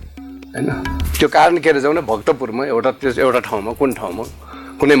उसले होइन। त्यो कारण के रहेछ भने भक्तपुरमा एउटा ठाउँमा, कुन ठाउँमा,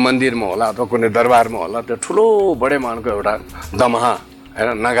 कुनै मन्दिरमा होला अथवा कुनै दरबारमा होला, त्यो ठुलो बडे मानको एउटा दमहा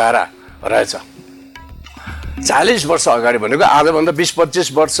होइन नगारा रहेछ। 40 वर्ष अगाडि भनेको आजभन्दा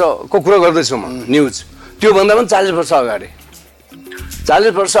 20-25 वर्षको कुरो गर्दैछु म न्युज। त्योभन्दा पनि 40 वर्ष अगाडि,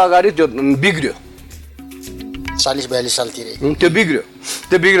 40 वर्ष अगाडि त्यो बिग्रियो। 40-42 सालतिर त्यो बिग्रियो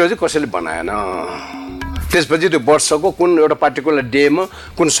चाहिँ कसैले बनाएन। त्यसपछि त्यो वर्षको कुन एउटा पार्टिकुलर डेमा,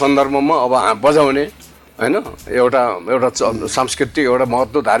 कुन सन्दर्भमा अब बजाउने होइन, एउटा सांस्कृतिक एउटा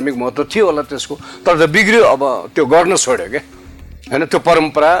महत्त्व, धार्मिक महत्त्व थियो होला त्यसको, तर त्यो बिग्रियो। अब त्यो गर्न छोड्यो क्या होइन। त्यो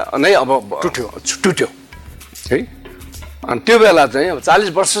परम्परा नै अब टुट्यो है। अनि त्यो बेला चाहिँ अब 40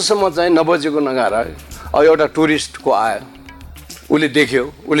 वर्षसम्म चाहिँ नबजेको नगारा अब एउटा टुरिस्टको आयो, उसले देख्यो,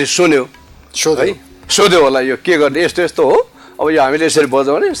 उसले सुन्यो है, सोध्यो होला यो के गर्ने, यस्तो हो, अब यो हामीले यसरी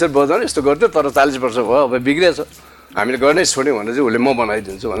बजाउने यस्तो गर्थ्यो, तर 40 वर्ष भयो अब बिग्रिएछ, हामीले गर्नै छोड्यौँ भने चाहिँ उसले म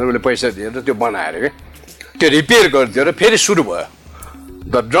बनाइदिन्छु भनेर उसले पैसा दिएर त्यो बनाएर क्या त्यो रिपेयर गरिदियो र फेरि सुरु भयो।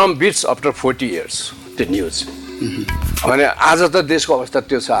 The drum bits after 40 years त्यो न्युज। भने आज त देशको अवस्था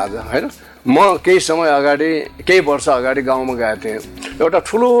त्यो छ आज होइन। म केही समय अगाडि, केही वर्ष अगाडि गाउँमा गएको थिएँ। एउटा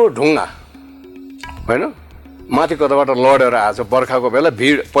ठुलो ढुङ्गा होइन माथि कताबाट लडेर आएछ। बर्खाको बेला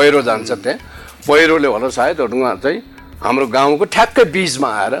भिड पहिरो जान्छ, त्यहाँ पहिरोले होला सायद त्यो ढुङ्गा चाहिँ हाम्रो गाउँको ठ्याक्कै बिचमा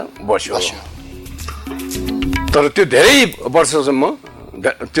आएर बस्यो। तर त्यो धेरै वर्षसम्म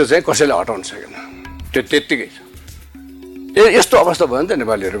त्यो चाहिँ कसैले हटाउन सकेन, त्यो त्यत्तिकै छ। यस्तो अवस्था भयो नि त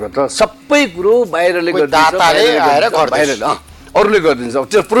नेपालीहरूको त। सबै कुरो बाहिरले गरिदिन्छ, अरूले गरिदिन्छ। अब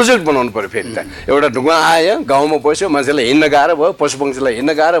त्यो प्रोजेक्ट बनाउनु पऱ्यो फेरि त। एउटा ढुङ्गा आयो, गाउँमा बस्यो, मान्छेलाई हिँड्न गाह्रो भयो, पशुपक्षीलाई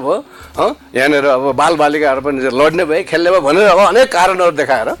हिँड्न गाह्रो भयो, यहाँनिर अब बालबालिकाहरू पनि लड्ने भयो, खेल्ने भयो भनेर अब अनेक कारणहरू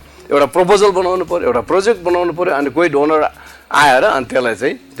देखाएर एउटा प्रपोजल बनाउनु पऱ्यो, एउटा प्रोजेक्ट बनाउनु पऱ्यो। अनि कोही डोनर आएर अनि त्यसलाई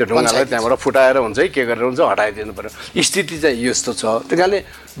चाहिँ त्यो ढुङ्गालाई त्यहाँबाट फुटाएर हुन्छ कि के गरेर हुन्छ हटाइदिनु पऱ्यो। स्थिति चाहिँ यस्तो छ। त्यही कारणले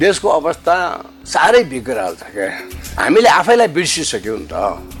देशको अवस्था साह्रै बिग्रिहाल्छ क्या। हामीले आफैलाई बिर्सिसक्यौँ नि त।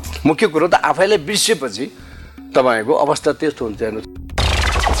 मुख्य कुरो त आफैलाई बिर्सेपछि तपाईँको अवस्था त्यस्तो हुन्छ हेर्नु।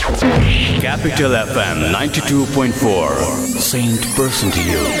 Capital FM 92.4 Saint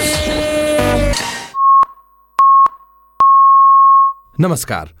Percentiles।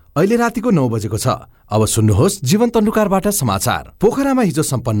 नमस्कार, अहिले रातिको 9 बजेको छ। अब सुन्नुहोस् जीवन तन्डुकारबाट समाचार। पोखरामा हिजो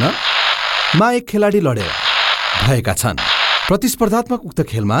सम्पन्न एक खेलाडी लडेर भएका छन्। प्रतिस्पर्धात्मक उक्त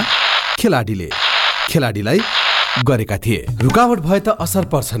खेलमा खेलाडीलाई गरेका थिए। रुकावट भए त असर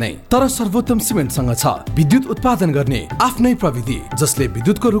पर्छ नै, तर सर्वोत्तम सिमेन्टसँग छ विद्युत उत्पादन गर्ने आफ्नै प्रविधि, जसले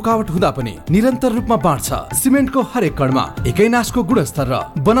विद्युतको रुकावट हुँदा पनि निरन्तर रूपमा बाँड्छ। सिमेन्टको हरेक कणमा एकै नासको गुणस्तर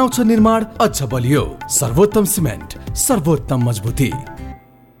र बनाउँछ निर्माण अझ बलियो। सर्वोत्तम सिमेन्ट, सर्वोत्तम मजबुती।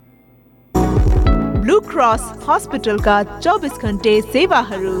 ब्लू क्रॉस हॉस्पिटल का 24 घंटे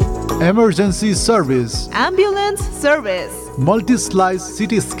सेवाहरू, emergency service, ambulance service, multi slice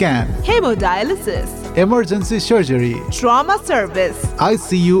CT scan, hemodialysis, emergency surgery, trauma service,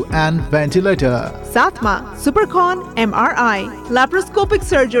 ICU and ventilator, साथमा सुपरकॉन MRI, ल्याप्रोस्कोपिक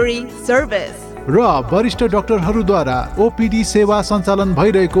सर्जरी सर्भिस र वरिष्ठ डाक्टरहरूद्वारा OPD सेवा सञ्चालन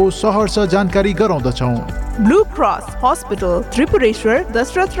भइरहेको सहर्ष जानकारी गराउँदछौँ। Blue cross hospital, Tripureshwor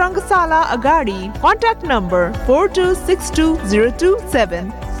Dasharath रंगशाला अगाडि। Contact number 42620227,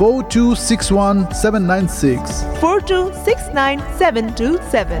 4261796,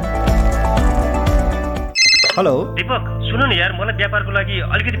 4269727। हेलो दीपक, सुन न यार, मलाई व्यापारको लागि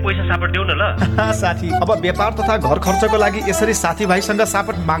अलिकति पैसा सापट देऊ न ल। साथी, अब व्यापार तथा घर खर्चको लागि यसरी साथीभाइसँग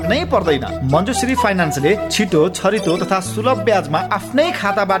सापट माग्नै पर्दैन। मञ्जुश्री फाइनान्सले छिटो, छरितो तथा सुलभ ब्याजमा आफ्नै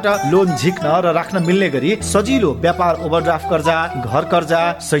खाताबाट लोन झिक्न र राख्न मिल्ने गरी सजिलो व्यापार ओभरड्राफ्ट कर्जा, घर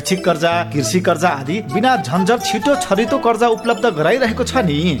कर्जा, शैक्षिक कर्जा, कृषि कर्जा आदि बिना झन्झट छिटो छरितो कर्जा उपलब्ध गराइरहेको छ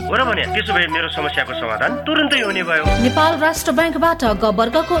नि। हो र भने त्यसो भए मेरो समस्याको समाधान तुरुन्तै हुने भयो। नेपाल राष्ट्र बैंकबाट ग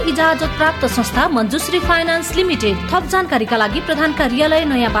वर्गको इजाजत प्राप्त संस्था मञ्जुश्री फाइनान्स फाइनान्स लिमिटेड। थप जानकारीका लागि प्रधान कार्यालय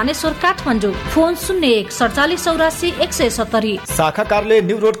नयाँ बानेश्वर काठमाडौँ। फोन 01 47 84 170। शाखा कार्यालय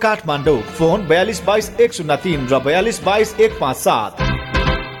न्यू रोड काठमाडौँ। फोन 42 22 103 र 42 22 157।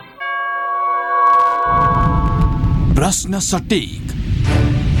 प्रश्न सटीक,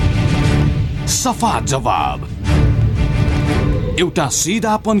 सफा जवाब, एउटा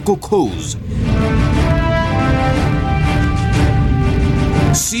सिधापनको खोज,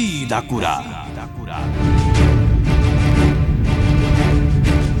 सीधा कुरा।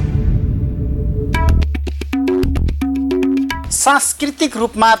 सांस्कृतिक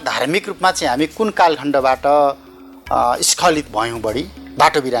रूपमा धार्मिक रूपमा चाहिँ हामी कुन कालखण्डबाट स्खलित भयौँ, बढी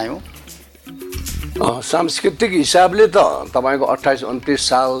बाटो बिरायौँ? सांस्कृतिक हिसाबले त तपाईँको 28-29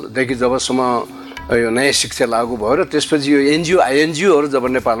 सालदेखि जबसम्म यो नयाँ शिक्षा लागू भयो र त्यसपछि यो एनजिओ आइएनजिओहरू जब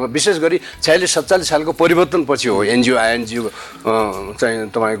नेपालमा विशेष गरी 46-47 सालको परिवर्तनपछि हो एनजिओ आइएनजिओ चाहिँ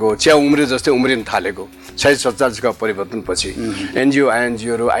तपाईँको च्या उम्रे जस्तै उम्रिन थालेको। 46-47 का परिवर्तनपछि एनजिओ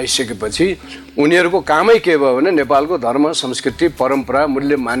आइएनजिओहरू आइसकेपछि उनीहरूको कामै के भयो भने नेपालको धर्म संस्कृति परम्परा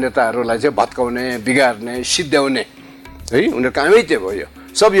मूल्य मान्यताहरूलाई चाहिँ भत्काउने, बिगार्ने, सिद्ध्याउने है। उनीहरूको कामै त्यो भयो।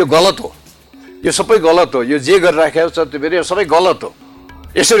 सब यो गलत हो, यो सबै गलत हो, यो जे गरिराखेको छ त्यो फेरि यो सबै गलत हो,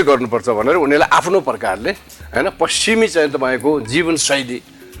 यसरी गर्नुपर्छ भनेर उनीहरूले आफ्नो प्रकारले हैन पश्चिमी चाहिँ तपाईँको जीवनशैली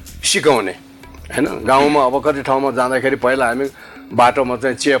सिकाउने हैन। गाउँमा अब कति ठाउँमा जाँदाखेरि पहिला हामी बाटोमा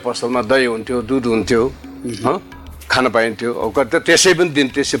चाहिँ चिया पसलमा दही हुन्थ्यो, दुध हुन्थ्यो, खान पाइन्थ्यो। अब कति त्यसै पनि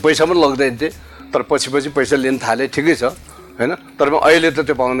दिन्थे, पैसा पनि लाग्दैन थिए, तर पछि पैसा लिन थाले, ठिकै छ हैन। तर अहिले त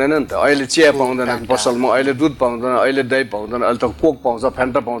त्यो पाउँदैन नि त। अहिले चिया पाउँदैन पसलमा, अहिले दुध पाउँदैन, अहिले दही पाउँदैन, अहिले त कोक पाउँछ,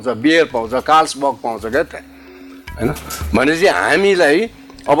 फ्यान्टा पाउँछ, बियर पाउँछ, कार्ल्सबर्ग पाउँछ क्या त हैन। भनेपछि हामीलाई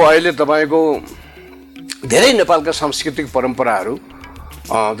अब अहिले तपाईँको धेरै नेपालका सांस्कृतिक परम्पराहरू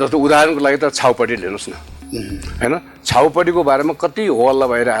जस्तो उदाहरणको लागि त छाउपट्टि लिनुहोस् न हैन। छाउपट्टिको बारेमा कति हल्ला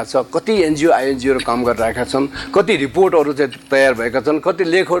भइरहेछ, कति एनजिओ आइएनजिओहरू काम गरिरहेका छन्, कति रिपोर्टहरू चाहिँ तयार भएका छन्, कति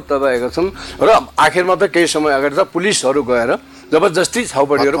लेखहरू तयार भएका छन् र आखिरमा त केही समय अगाडि त पुलिसहरू गएर जबरजस्ती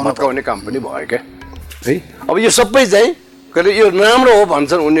छाउपट्टिहरू भत्काउने काम पनि भयो क्या है। अब यो सबै चाहिँ कहिले यो नराम्रो हो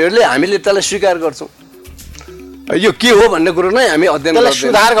भन्छन् उनीहरूले, हामीले त्यसलाई स्वीकार गर्छौँ। यो के हो भन्ने कुरो नै हामी अध्ययन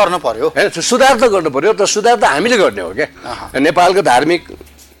गर्छौँ। सुधार गर्नु पर्यो हैन, सुधार त गर्नु पर्यो, तर सुधार त हामीले गर्ने हो क्या। नेपालको धार्मिक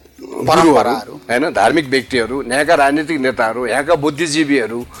परम्पराहरू हैन, धार्मिक व्यक्तिहरू, यहाँका राजनीतिक नेताहरू, यहाँका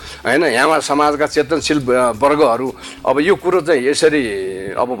बुद्धिजीवीहरू हैन, यहाँ समाजका चेतनशील वर्गहरू अब यो कुरो चाहिँ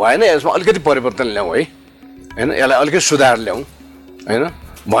यसरी अब भएन, यसमा अलिकति परिवर्तन ल्याउँ है हैन, यसलाई अलिकति सुधार ल्याउँ हैन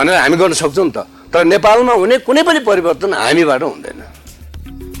भनेर हामी गर्न सक्छौँ नि त। तर नेपालमा हुने कुनै पनि परिवर्तन हामीबाट हुँदैन।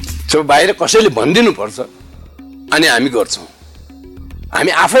 सबै बाहिर कसैले भनिदिनुपर्छ अनि हामी गर्छौँ।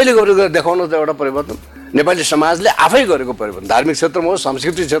 हामी आफैले गरेर देखाउनु त एउटा परिवर्तन। नेपाली समाजले आफै गरेको परिवर्तन, धार्मिक क्षेत्रमा होस्,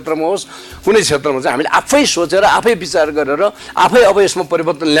 सांस्कृतिक क्षेत्रमा होस्, कुनै क्षेत्रमा चाहिँ हामीले आफै सोचेर आफै विचार गरेर आफै अब यसमा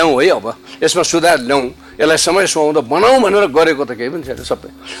परिवर्तन ल्याउँ है, अब यसमा सुधार ल्याउँ, यसलाई समय सुहाउँदो बनाउँ भनेर गरेको त केही पनि छैन। सबै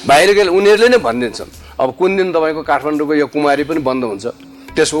बाहिर गएर उनीहरूले नै भनिदिन्छन्। अब कुन दिन तपाईँको काठमाडौँको यो कुमारी पनि बन्द हुन्छ,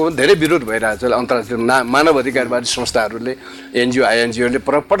 त्यसको पनि धेरै विरोध भइरहेको छ। अन्तर्राष्ट्रिय मानव अधिकारवादी संस्थाहरूले, एनजिओ आइएनजिओहरूले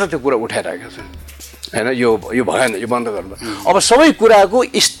पटक त्यो कुरा उठाइरहेका छन् हैन। यो भएन, यो बन्द गर्नु। अब सबै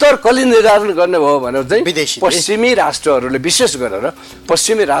कुराको स्तर कसले निर्धारण गर्ने भयो भनेर चाहिँ पश्चिमी राष्ट्रहरूले, विशेष गरेर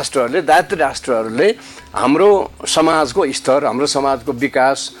पश्चिमी राष्ट्रहरूले, दायित्व राष्ट्रहरूले हाम्रो समाजको स्तर, हाम्रो समाजको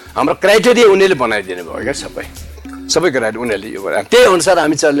विकास, हाम्रो क्राइटेरिया उनीहरूले बनाइदिने भयो क्या। सबै क्राइटेरिया उनीहरूले यो गरे, त्यही अनुसार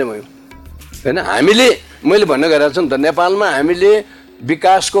हामी चल्ने भयो हैन। हामीले मैले भन्न गएको छु नि त, नेपालमा हामीले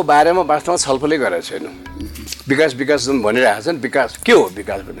विकासको बारेमा वास्तवमा छलफलै गरेको छैनौँ। विकास जुन भनिरहेको छ नि, विकास के हो,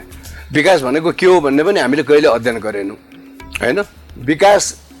 विकास भनेको के हो भन्ने पनि हामीले कहिले अध्ययन गरेनौँ हैन। विकास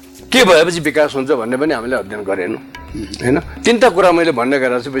के भएपछि विकास हुन्छ भन्ने पनि हामीले अध्ययन गरेनौँ हैन। तीनटा कुरा मैले भन्ने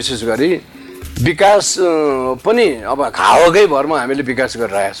गरेर चाहिँ विशेष गरी विकास पनि अब हावाकै भरमा हामीले विकास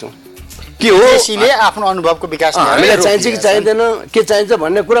गरिरहेका छौँ। के हो आफ्नो अनुभवको विकास हामीलाई चाहिन्छ कि चाहिँदैन, के चाहिन्छ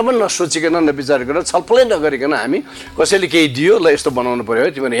भन्ने कुरा पनि नसोचिकन नविचार गरेर छलफलै नगरिकन हामी कसैले केही दियो, ल यस्तो बनाउनु पर्यो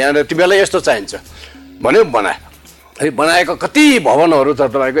है, तिमीले यहाँ तिमीलाई यस्तो चाहिन्छ भन्यो, बनायो है। बनाएको कति भवनहरू त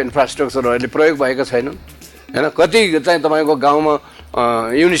तपाईँको इन्फ्रास्ट्रक्चर अहिले प्रयोग भएको छैनन् हैन। कति चाहिँ तपाईँको गाउँमा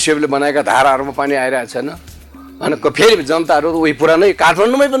युनिसेफले बनाएका धाराहरूमा पानी आइरहेको छैन होइन। फेरि जनताहरू उही पुरानै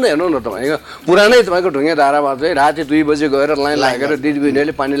काठमाडौँमै पनि हेर्नु न तपाईँको पुरानै तपाईँको ढुङ्गे धारामा चाहिँ राति 2 बजे गएर लाइन लागेर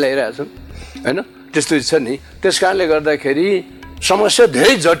दिदीबहिनीहरूले पानी ल्याइरहेछन् हैन। त्यस्तो छ नि। त्यस कारणले गर्दाखेरि समस्या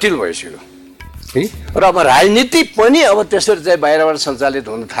धेरै जटिल भइसक्यो है। र अब राजनीति पनि अब त्यसरी चाहिँ बाहिरबाट सञ्चालित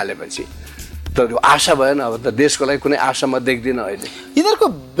हुन थालेपछि त आशा भएन। अब त देशको लागि कुनै आशा म देख्दिनँ अहिले।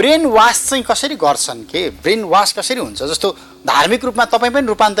 यिनीहरूको ब्रेन वास चाहिँ कसरी गर्छन् के, ब्रेन वास कसरी हुन्छ? जस्तो धार्मिक रूपमा तपाईँ पनि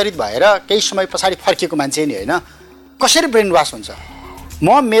रूपान्तरित भएर केही समय पछाडि फर्किएको मान्छे नि होइन, कसरी ब्रेन वास हुन्छ?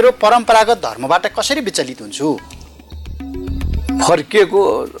 म मेरो परम्परागत धर्मबाट कसरी विचलित हुन्छु? फर्किएको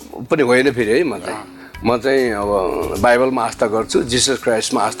पनि होइन फेरि है। म चाहिँ म चाहिँ अब बाइबलमा आस्था गर्छु, जिसस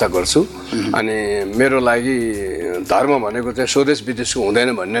क्राइस्टमा आस्था गर्छु। अनि मेरो लागि धर्म भनेको चाहिँ स्वदेश विदेशको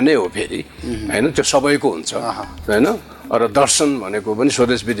हुँदैन भन्ने नै हो फेरि, होइन? त्यो सबैको हुन्छ, होइन? र दर्शन भनेको पनि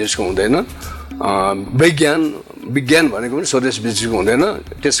स्वदेश विदेशको हुँदैन, विज्ञान भनेको पनि स्वदेश विदेशको हुँदैन।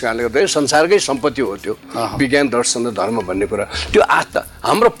 त्यस कारणले गर्दा संसारकै सम्पत्ति हो त्यो विज्ञान, दर्शन र धर्म भन्ने कुरा। त्यो आस्था,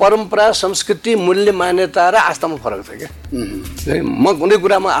 हाम्रो परम्परा, संस्कृति, मूल्य, मान्यता र आस्थामा फरक छ क्या। म कुनै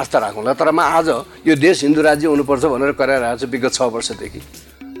कुरामा आस्था राखौँला, तर म आज यो देश हिन्दू राज्य हुनुपर्छ भनेर कराइरहेको छु विगत 6 वर्षदेखि,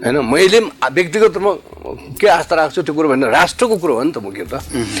 होइन? मैले व्यक्तिगत रूपमा के आस्था राख्छु त्यो कुरो भने राष्ट्रको कुरो हो नि त। मुख्य त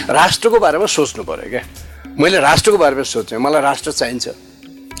राष्ट्रको बारेमा सोच्नु पऱ्यो क्या। मैले राष्ट्रको बारेमा सोचेँ, मलाई राष्ट्र चाहिन्छ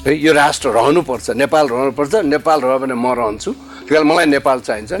है, यो राष्ट्र रहनुपर्छ, नेपाल रहनुपर्छ, नेपाल रह्यो भने म रहन्छु, त्यही कारण मलाई नेपाल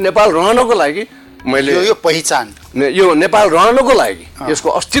चाहिन्छ। नेपाल रहनको लागि मैले यो पहिचान, यो नेपाल रहनको लागि, यसको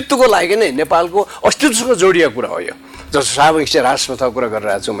अस्तित्वको लागि नै, नेपालको अस्तित्वसँग जोडिएको कुरा हो यो। जस्तो सार्वभौमिक राष्ट्र प्रथाको कुरा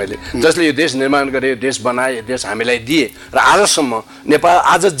गरिरहेको छु मैले, जसले यो देश निर्माण गरे, यो देश बनाए, यो देश हामीलाई दिए, र आजसम्म नेपाल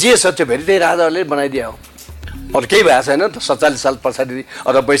आज जे छ त्यो फेरि त्यही राजाहरूले बनाइदिए हो। अरू केही भएको छैन त। 47 साल पछाडि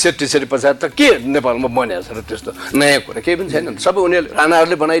अथवा 62-63 पछाडि त के नेपालमा बनिएको छ र त्यस्तो नयाँ कुरा केही पनि छैन। सबै उनीहरूले,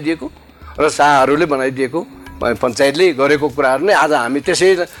 राणाहरूले बनाइदिएको र शाहहरूले बनाइदिएको, पञ्चायतले गरेको कुराहरू नै आज हामी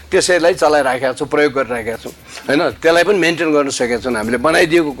त्यसैलाई चलाइराखेका छौँ, प्रयोग गरिराखेका छौँ, होइन? त्यसलाई पनि मेन्टेन गर्न सकेका छौँ हामीले।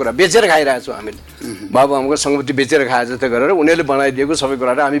 बनाइदिएको कुरा बेचेर खाइरहेको छौँ हामीले, बाबुआमाको सम्पत्ति बेचेर खाए जस्तै गरेर उनीहरूले बनाइदिएको सबै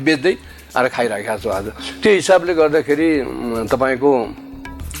कुराहरू हामी बेच्दै आएर खाइराखेका छौँ आज। त्यो हिसाबले गर्दाखेरि तपाईँको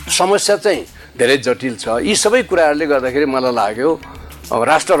समस्या चाहिँ धेरै जटिल छ। यी सबै कुराहरूले गर्दाखेरि मलाई लाग्यो अब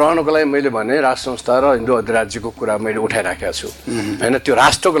राष्ट्र रहनको लागि मैले भने राष्ट्र संस्था र हिन्दू अधिराज्यको कुरा मैले उठाइराखेको छु, होइन? त्यो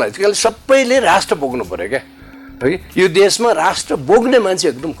राष्ट्रको लागि चाहिँ सबैले राष्ट्र बोक्नु पऱ्यो क्या, है? यो देशमा राष्ट्र बोक्ने मान्छे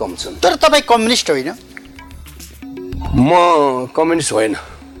एकदम कम छन्। तर तपाईँ कम्युनिस्ट होइन? म कम्युनिस्ट होइन।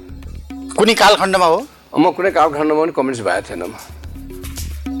 कुनै कालखण्डमा हो? म कुनै कालखण्डमा पनि कम्युनिस्ट भएको थिएन। म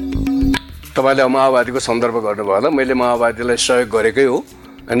तपाईँले माओवादीको सन्दर्भ गर्नुभयो होला, मैले माओवादीलाई सहयोग गरेकै हो,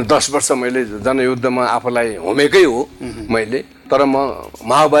 होइन? 10 वर्ष मैले जनयुद्धमा आफूलाई होमेकै हो मैले, तर म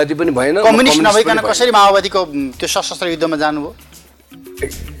माओवादी पनि भएन। कम्युनिस्ट नभइकन कसरी माओवादीको त्यो सशस्त्र युद्धमा जानुभयो?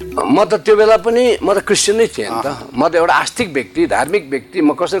 म त त्यो बेला पनि म त क्रिस्चियन नै थिएँ नि त। म त एउटा आस्तिक व्यक्ति, धार्मिक व्यक्ति,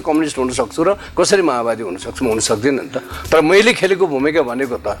 म कसरी कम्युनिस्ट हुन सक्छु र कसरी माओवादी हुन सक्छु? म हुन सक्दिनँ नि त। तर मैले खेलेको भूमिका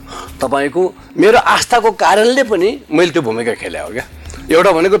भनेको त तपाईँको मेरो आस्थाको कारणले पनि मैले त्यो भूमिका खेले हो क्या।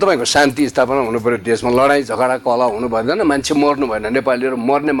 एउटा भनेको तपाईँको शान्ति स्थापना हुनु पऱ्यो देशमा, लडाइँ झगडा कलह हुनु भएन, मान्छे मर्नु भएन, नेपालीहरू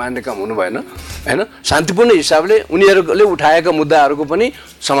मर्ने मान्ने काम हुनु भएन, होइन? शान्तिपूर्ण हिसाबले उनीहरूले उठाएका मुद्दाहरूको पनि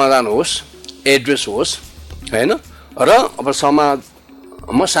समाधान होस्, एड्रेस होस्, होइन? र अब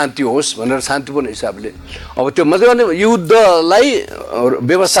समाजमा शान्ति होस् भनेर शान्तिपूर्ण हिसाबले अब त्यो मतलब युद्धलाई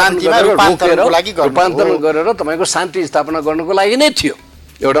व्यवस्थापन रूपान्तरण गरेर तपाईँको शान्ति स्थापना गर्नुको लागि नै थियो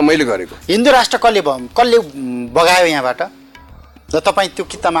एउटा मैले गरेको। हिन्दू राष्ट्र कसले बगायो यहाँबाट? र तपाईँ त्यो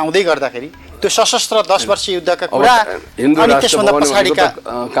किताबमा आउँदै गर्दाखेरि त्यो सशस्त्र 10 वर्षीय युद्धका कुरा हिन्दू राष्ट्र पछाडिका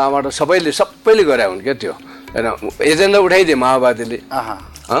कहाँबाट सबैले गरे हुन् क्या त्यो, होइन? एजेन्डा उठाइदिए माओवादीले।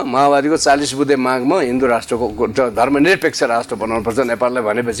 माओवादीको 40 बुँदे मागमा हिन्दू राष्ट्रको धर्मनिरपेक्ष राष्ट्र बनाउनुपर्छ नेपाललाई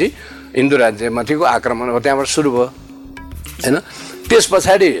भनेपछि हिन्दू राज्यमाथिको आक्रमण हो, त्यहाँबाट सुरु भयो, होइन? त्यस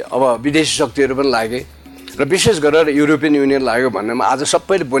पछाडि अब विदेशी शक्तिहरू पनि लागे र विशेष गरेर युरोपियन युनियन लाग्यो भन्नेमा आज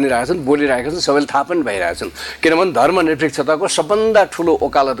सबैले बोलिरहेका छन्, सबैले थाहा पनि भइरहेछन्। किनभने धर्मनिरपेक्षताको सबभन्दा ठुलो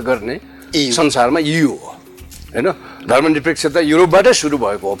वकालत गर्ने संसारमा यो हो, होइन? धर्मनिरपेक्षता युरोपबाटै सुरु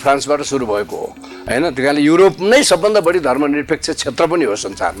भएको हो, फ्रान्सबाट सुरु भएको हो, होइन? त्यही कारणले युरोप नै सबभन्दा बढी धर्मनिरपेक्ष क्षेत्र पनि हो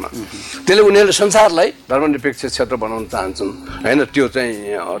संसारमा। त्यसले उनीहरूले संसारलाई धर्मनिरपेक्ष क्षेत्र बनाउन चाहन्छन्, होइन? त्यो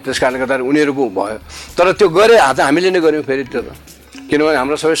चाहिँ त्यस कारणले गर्दा उनीहरूको भयो। तर त्यो गरे आज हामीले नै गऱ्यौँ फेरि त्यो त, किनभने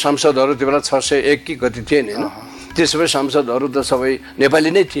हाम्रो सबै सांसदहरू त्यो बेला 601 कि कति थिए नि, होइन? ती सबै सांसदहरू त सबै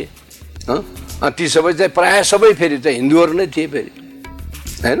नेपाली नै थिए, ती सबै चाहिँ प्रायः सबै फेरि चाहिँ हिन्दूहरू नै थिए फेरि,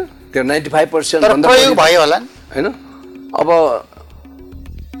 होइन? त्यो 95% प्रयोग भयो होला, होइन? अब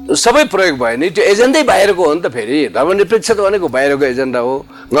सबै प्रयोग भयो नि, त्यो एजेन्डै बाहिरको हो नि त। फेरि धर्मनिरपेक्षता भनेको बाहिरको एजेन्डा हो,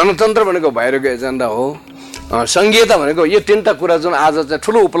 गणतन्त्र भनेको बाहिरको एजेन्डा हो, सङ्घीयता भनेको यो 3टा कुरा जुन आज चाहिँ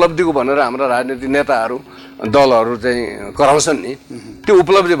ठुलो उपलब्धिको भनेर हाम्रा राजनीतिक नेताहरू दलहरू चाहिँ कराउँछन् नि, त्यो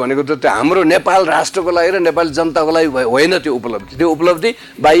उपलब्धि भनेको त त्यो हाम्रो नेपाल राष्ट्रको लागि र नेपाली जनताको लागि होइन। त्यो उपलब्धि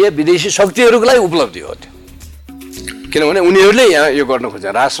बाह्य विदेशी शक्तिहरूको लागि उपलब्धि हो त्यो, किनभने उनीहरूले यहाँ यो गर्न खोजे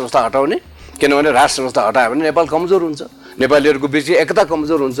राष्ट्र संस्था हटाउने। किनभने राष्ट्र संस्था हटायो भने नेपाल कमजोर हुन्छ, नेपालीहरूको बिच एकता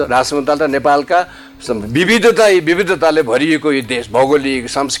कमजोर हुन्छ। राष्ट्र संस्था त नेपालका विविधताले भरिएको यो देश, भौगोलिक,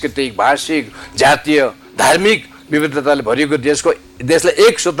 सांस्कृतिक, भाषिक, जातीय, धार्मिक विविधताले भरिएको देशलाई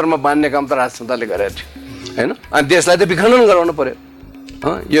एक सूत्रमा बाँध्ने काम त राष्ट्र संस्थाले गरेको थियो, होइन? अनि देशलाई त विखण्डन गराउनु पर्यो।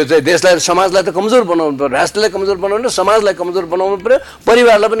 यो चाहिँ देशलाई, समाजलाई त कमजोर बनाउनु पर्यो, राष्ट्रलाई कमजोर बनाउनु, समाजलाई कमजोर बनाउनु पर्यो,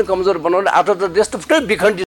 परिवारलाई पनि कमजोर बनाउनु। आफ्नो त देश त पुरै विखण्डित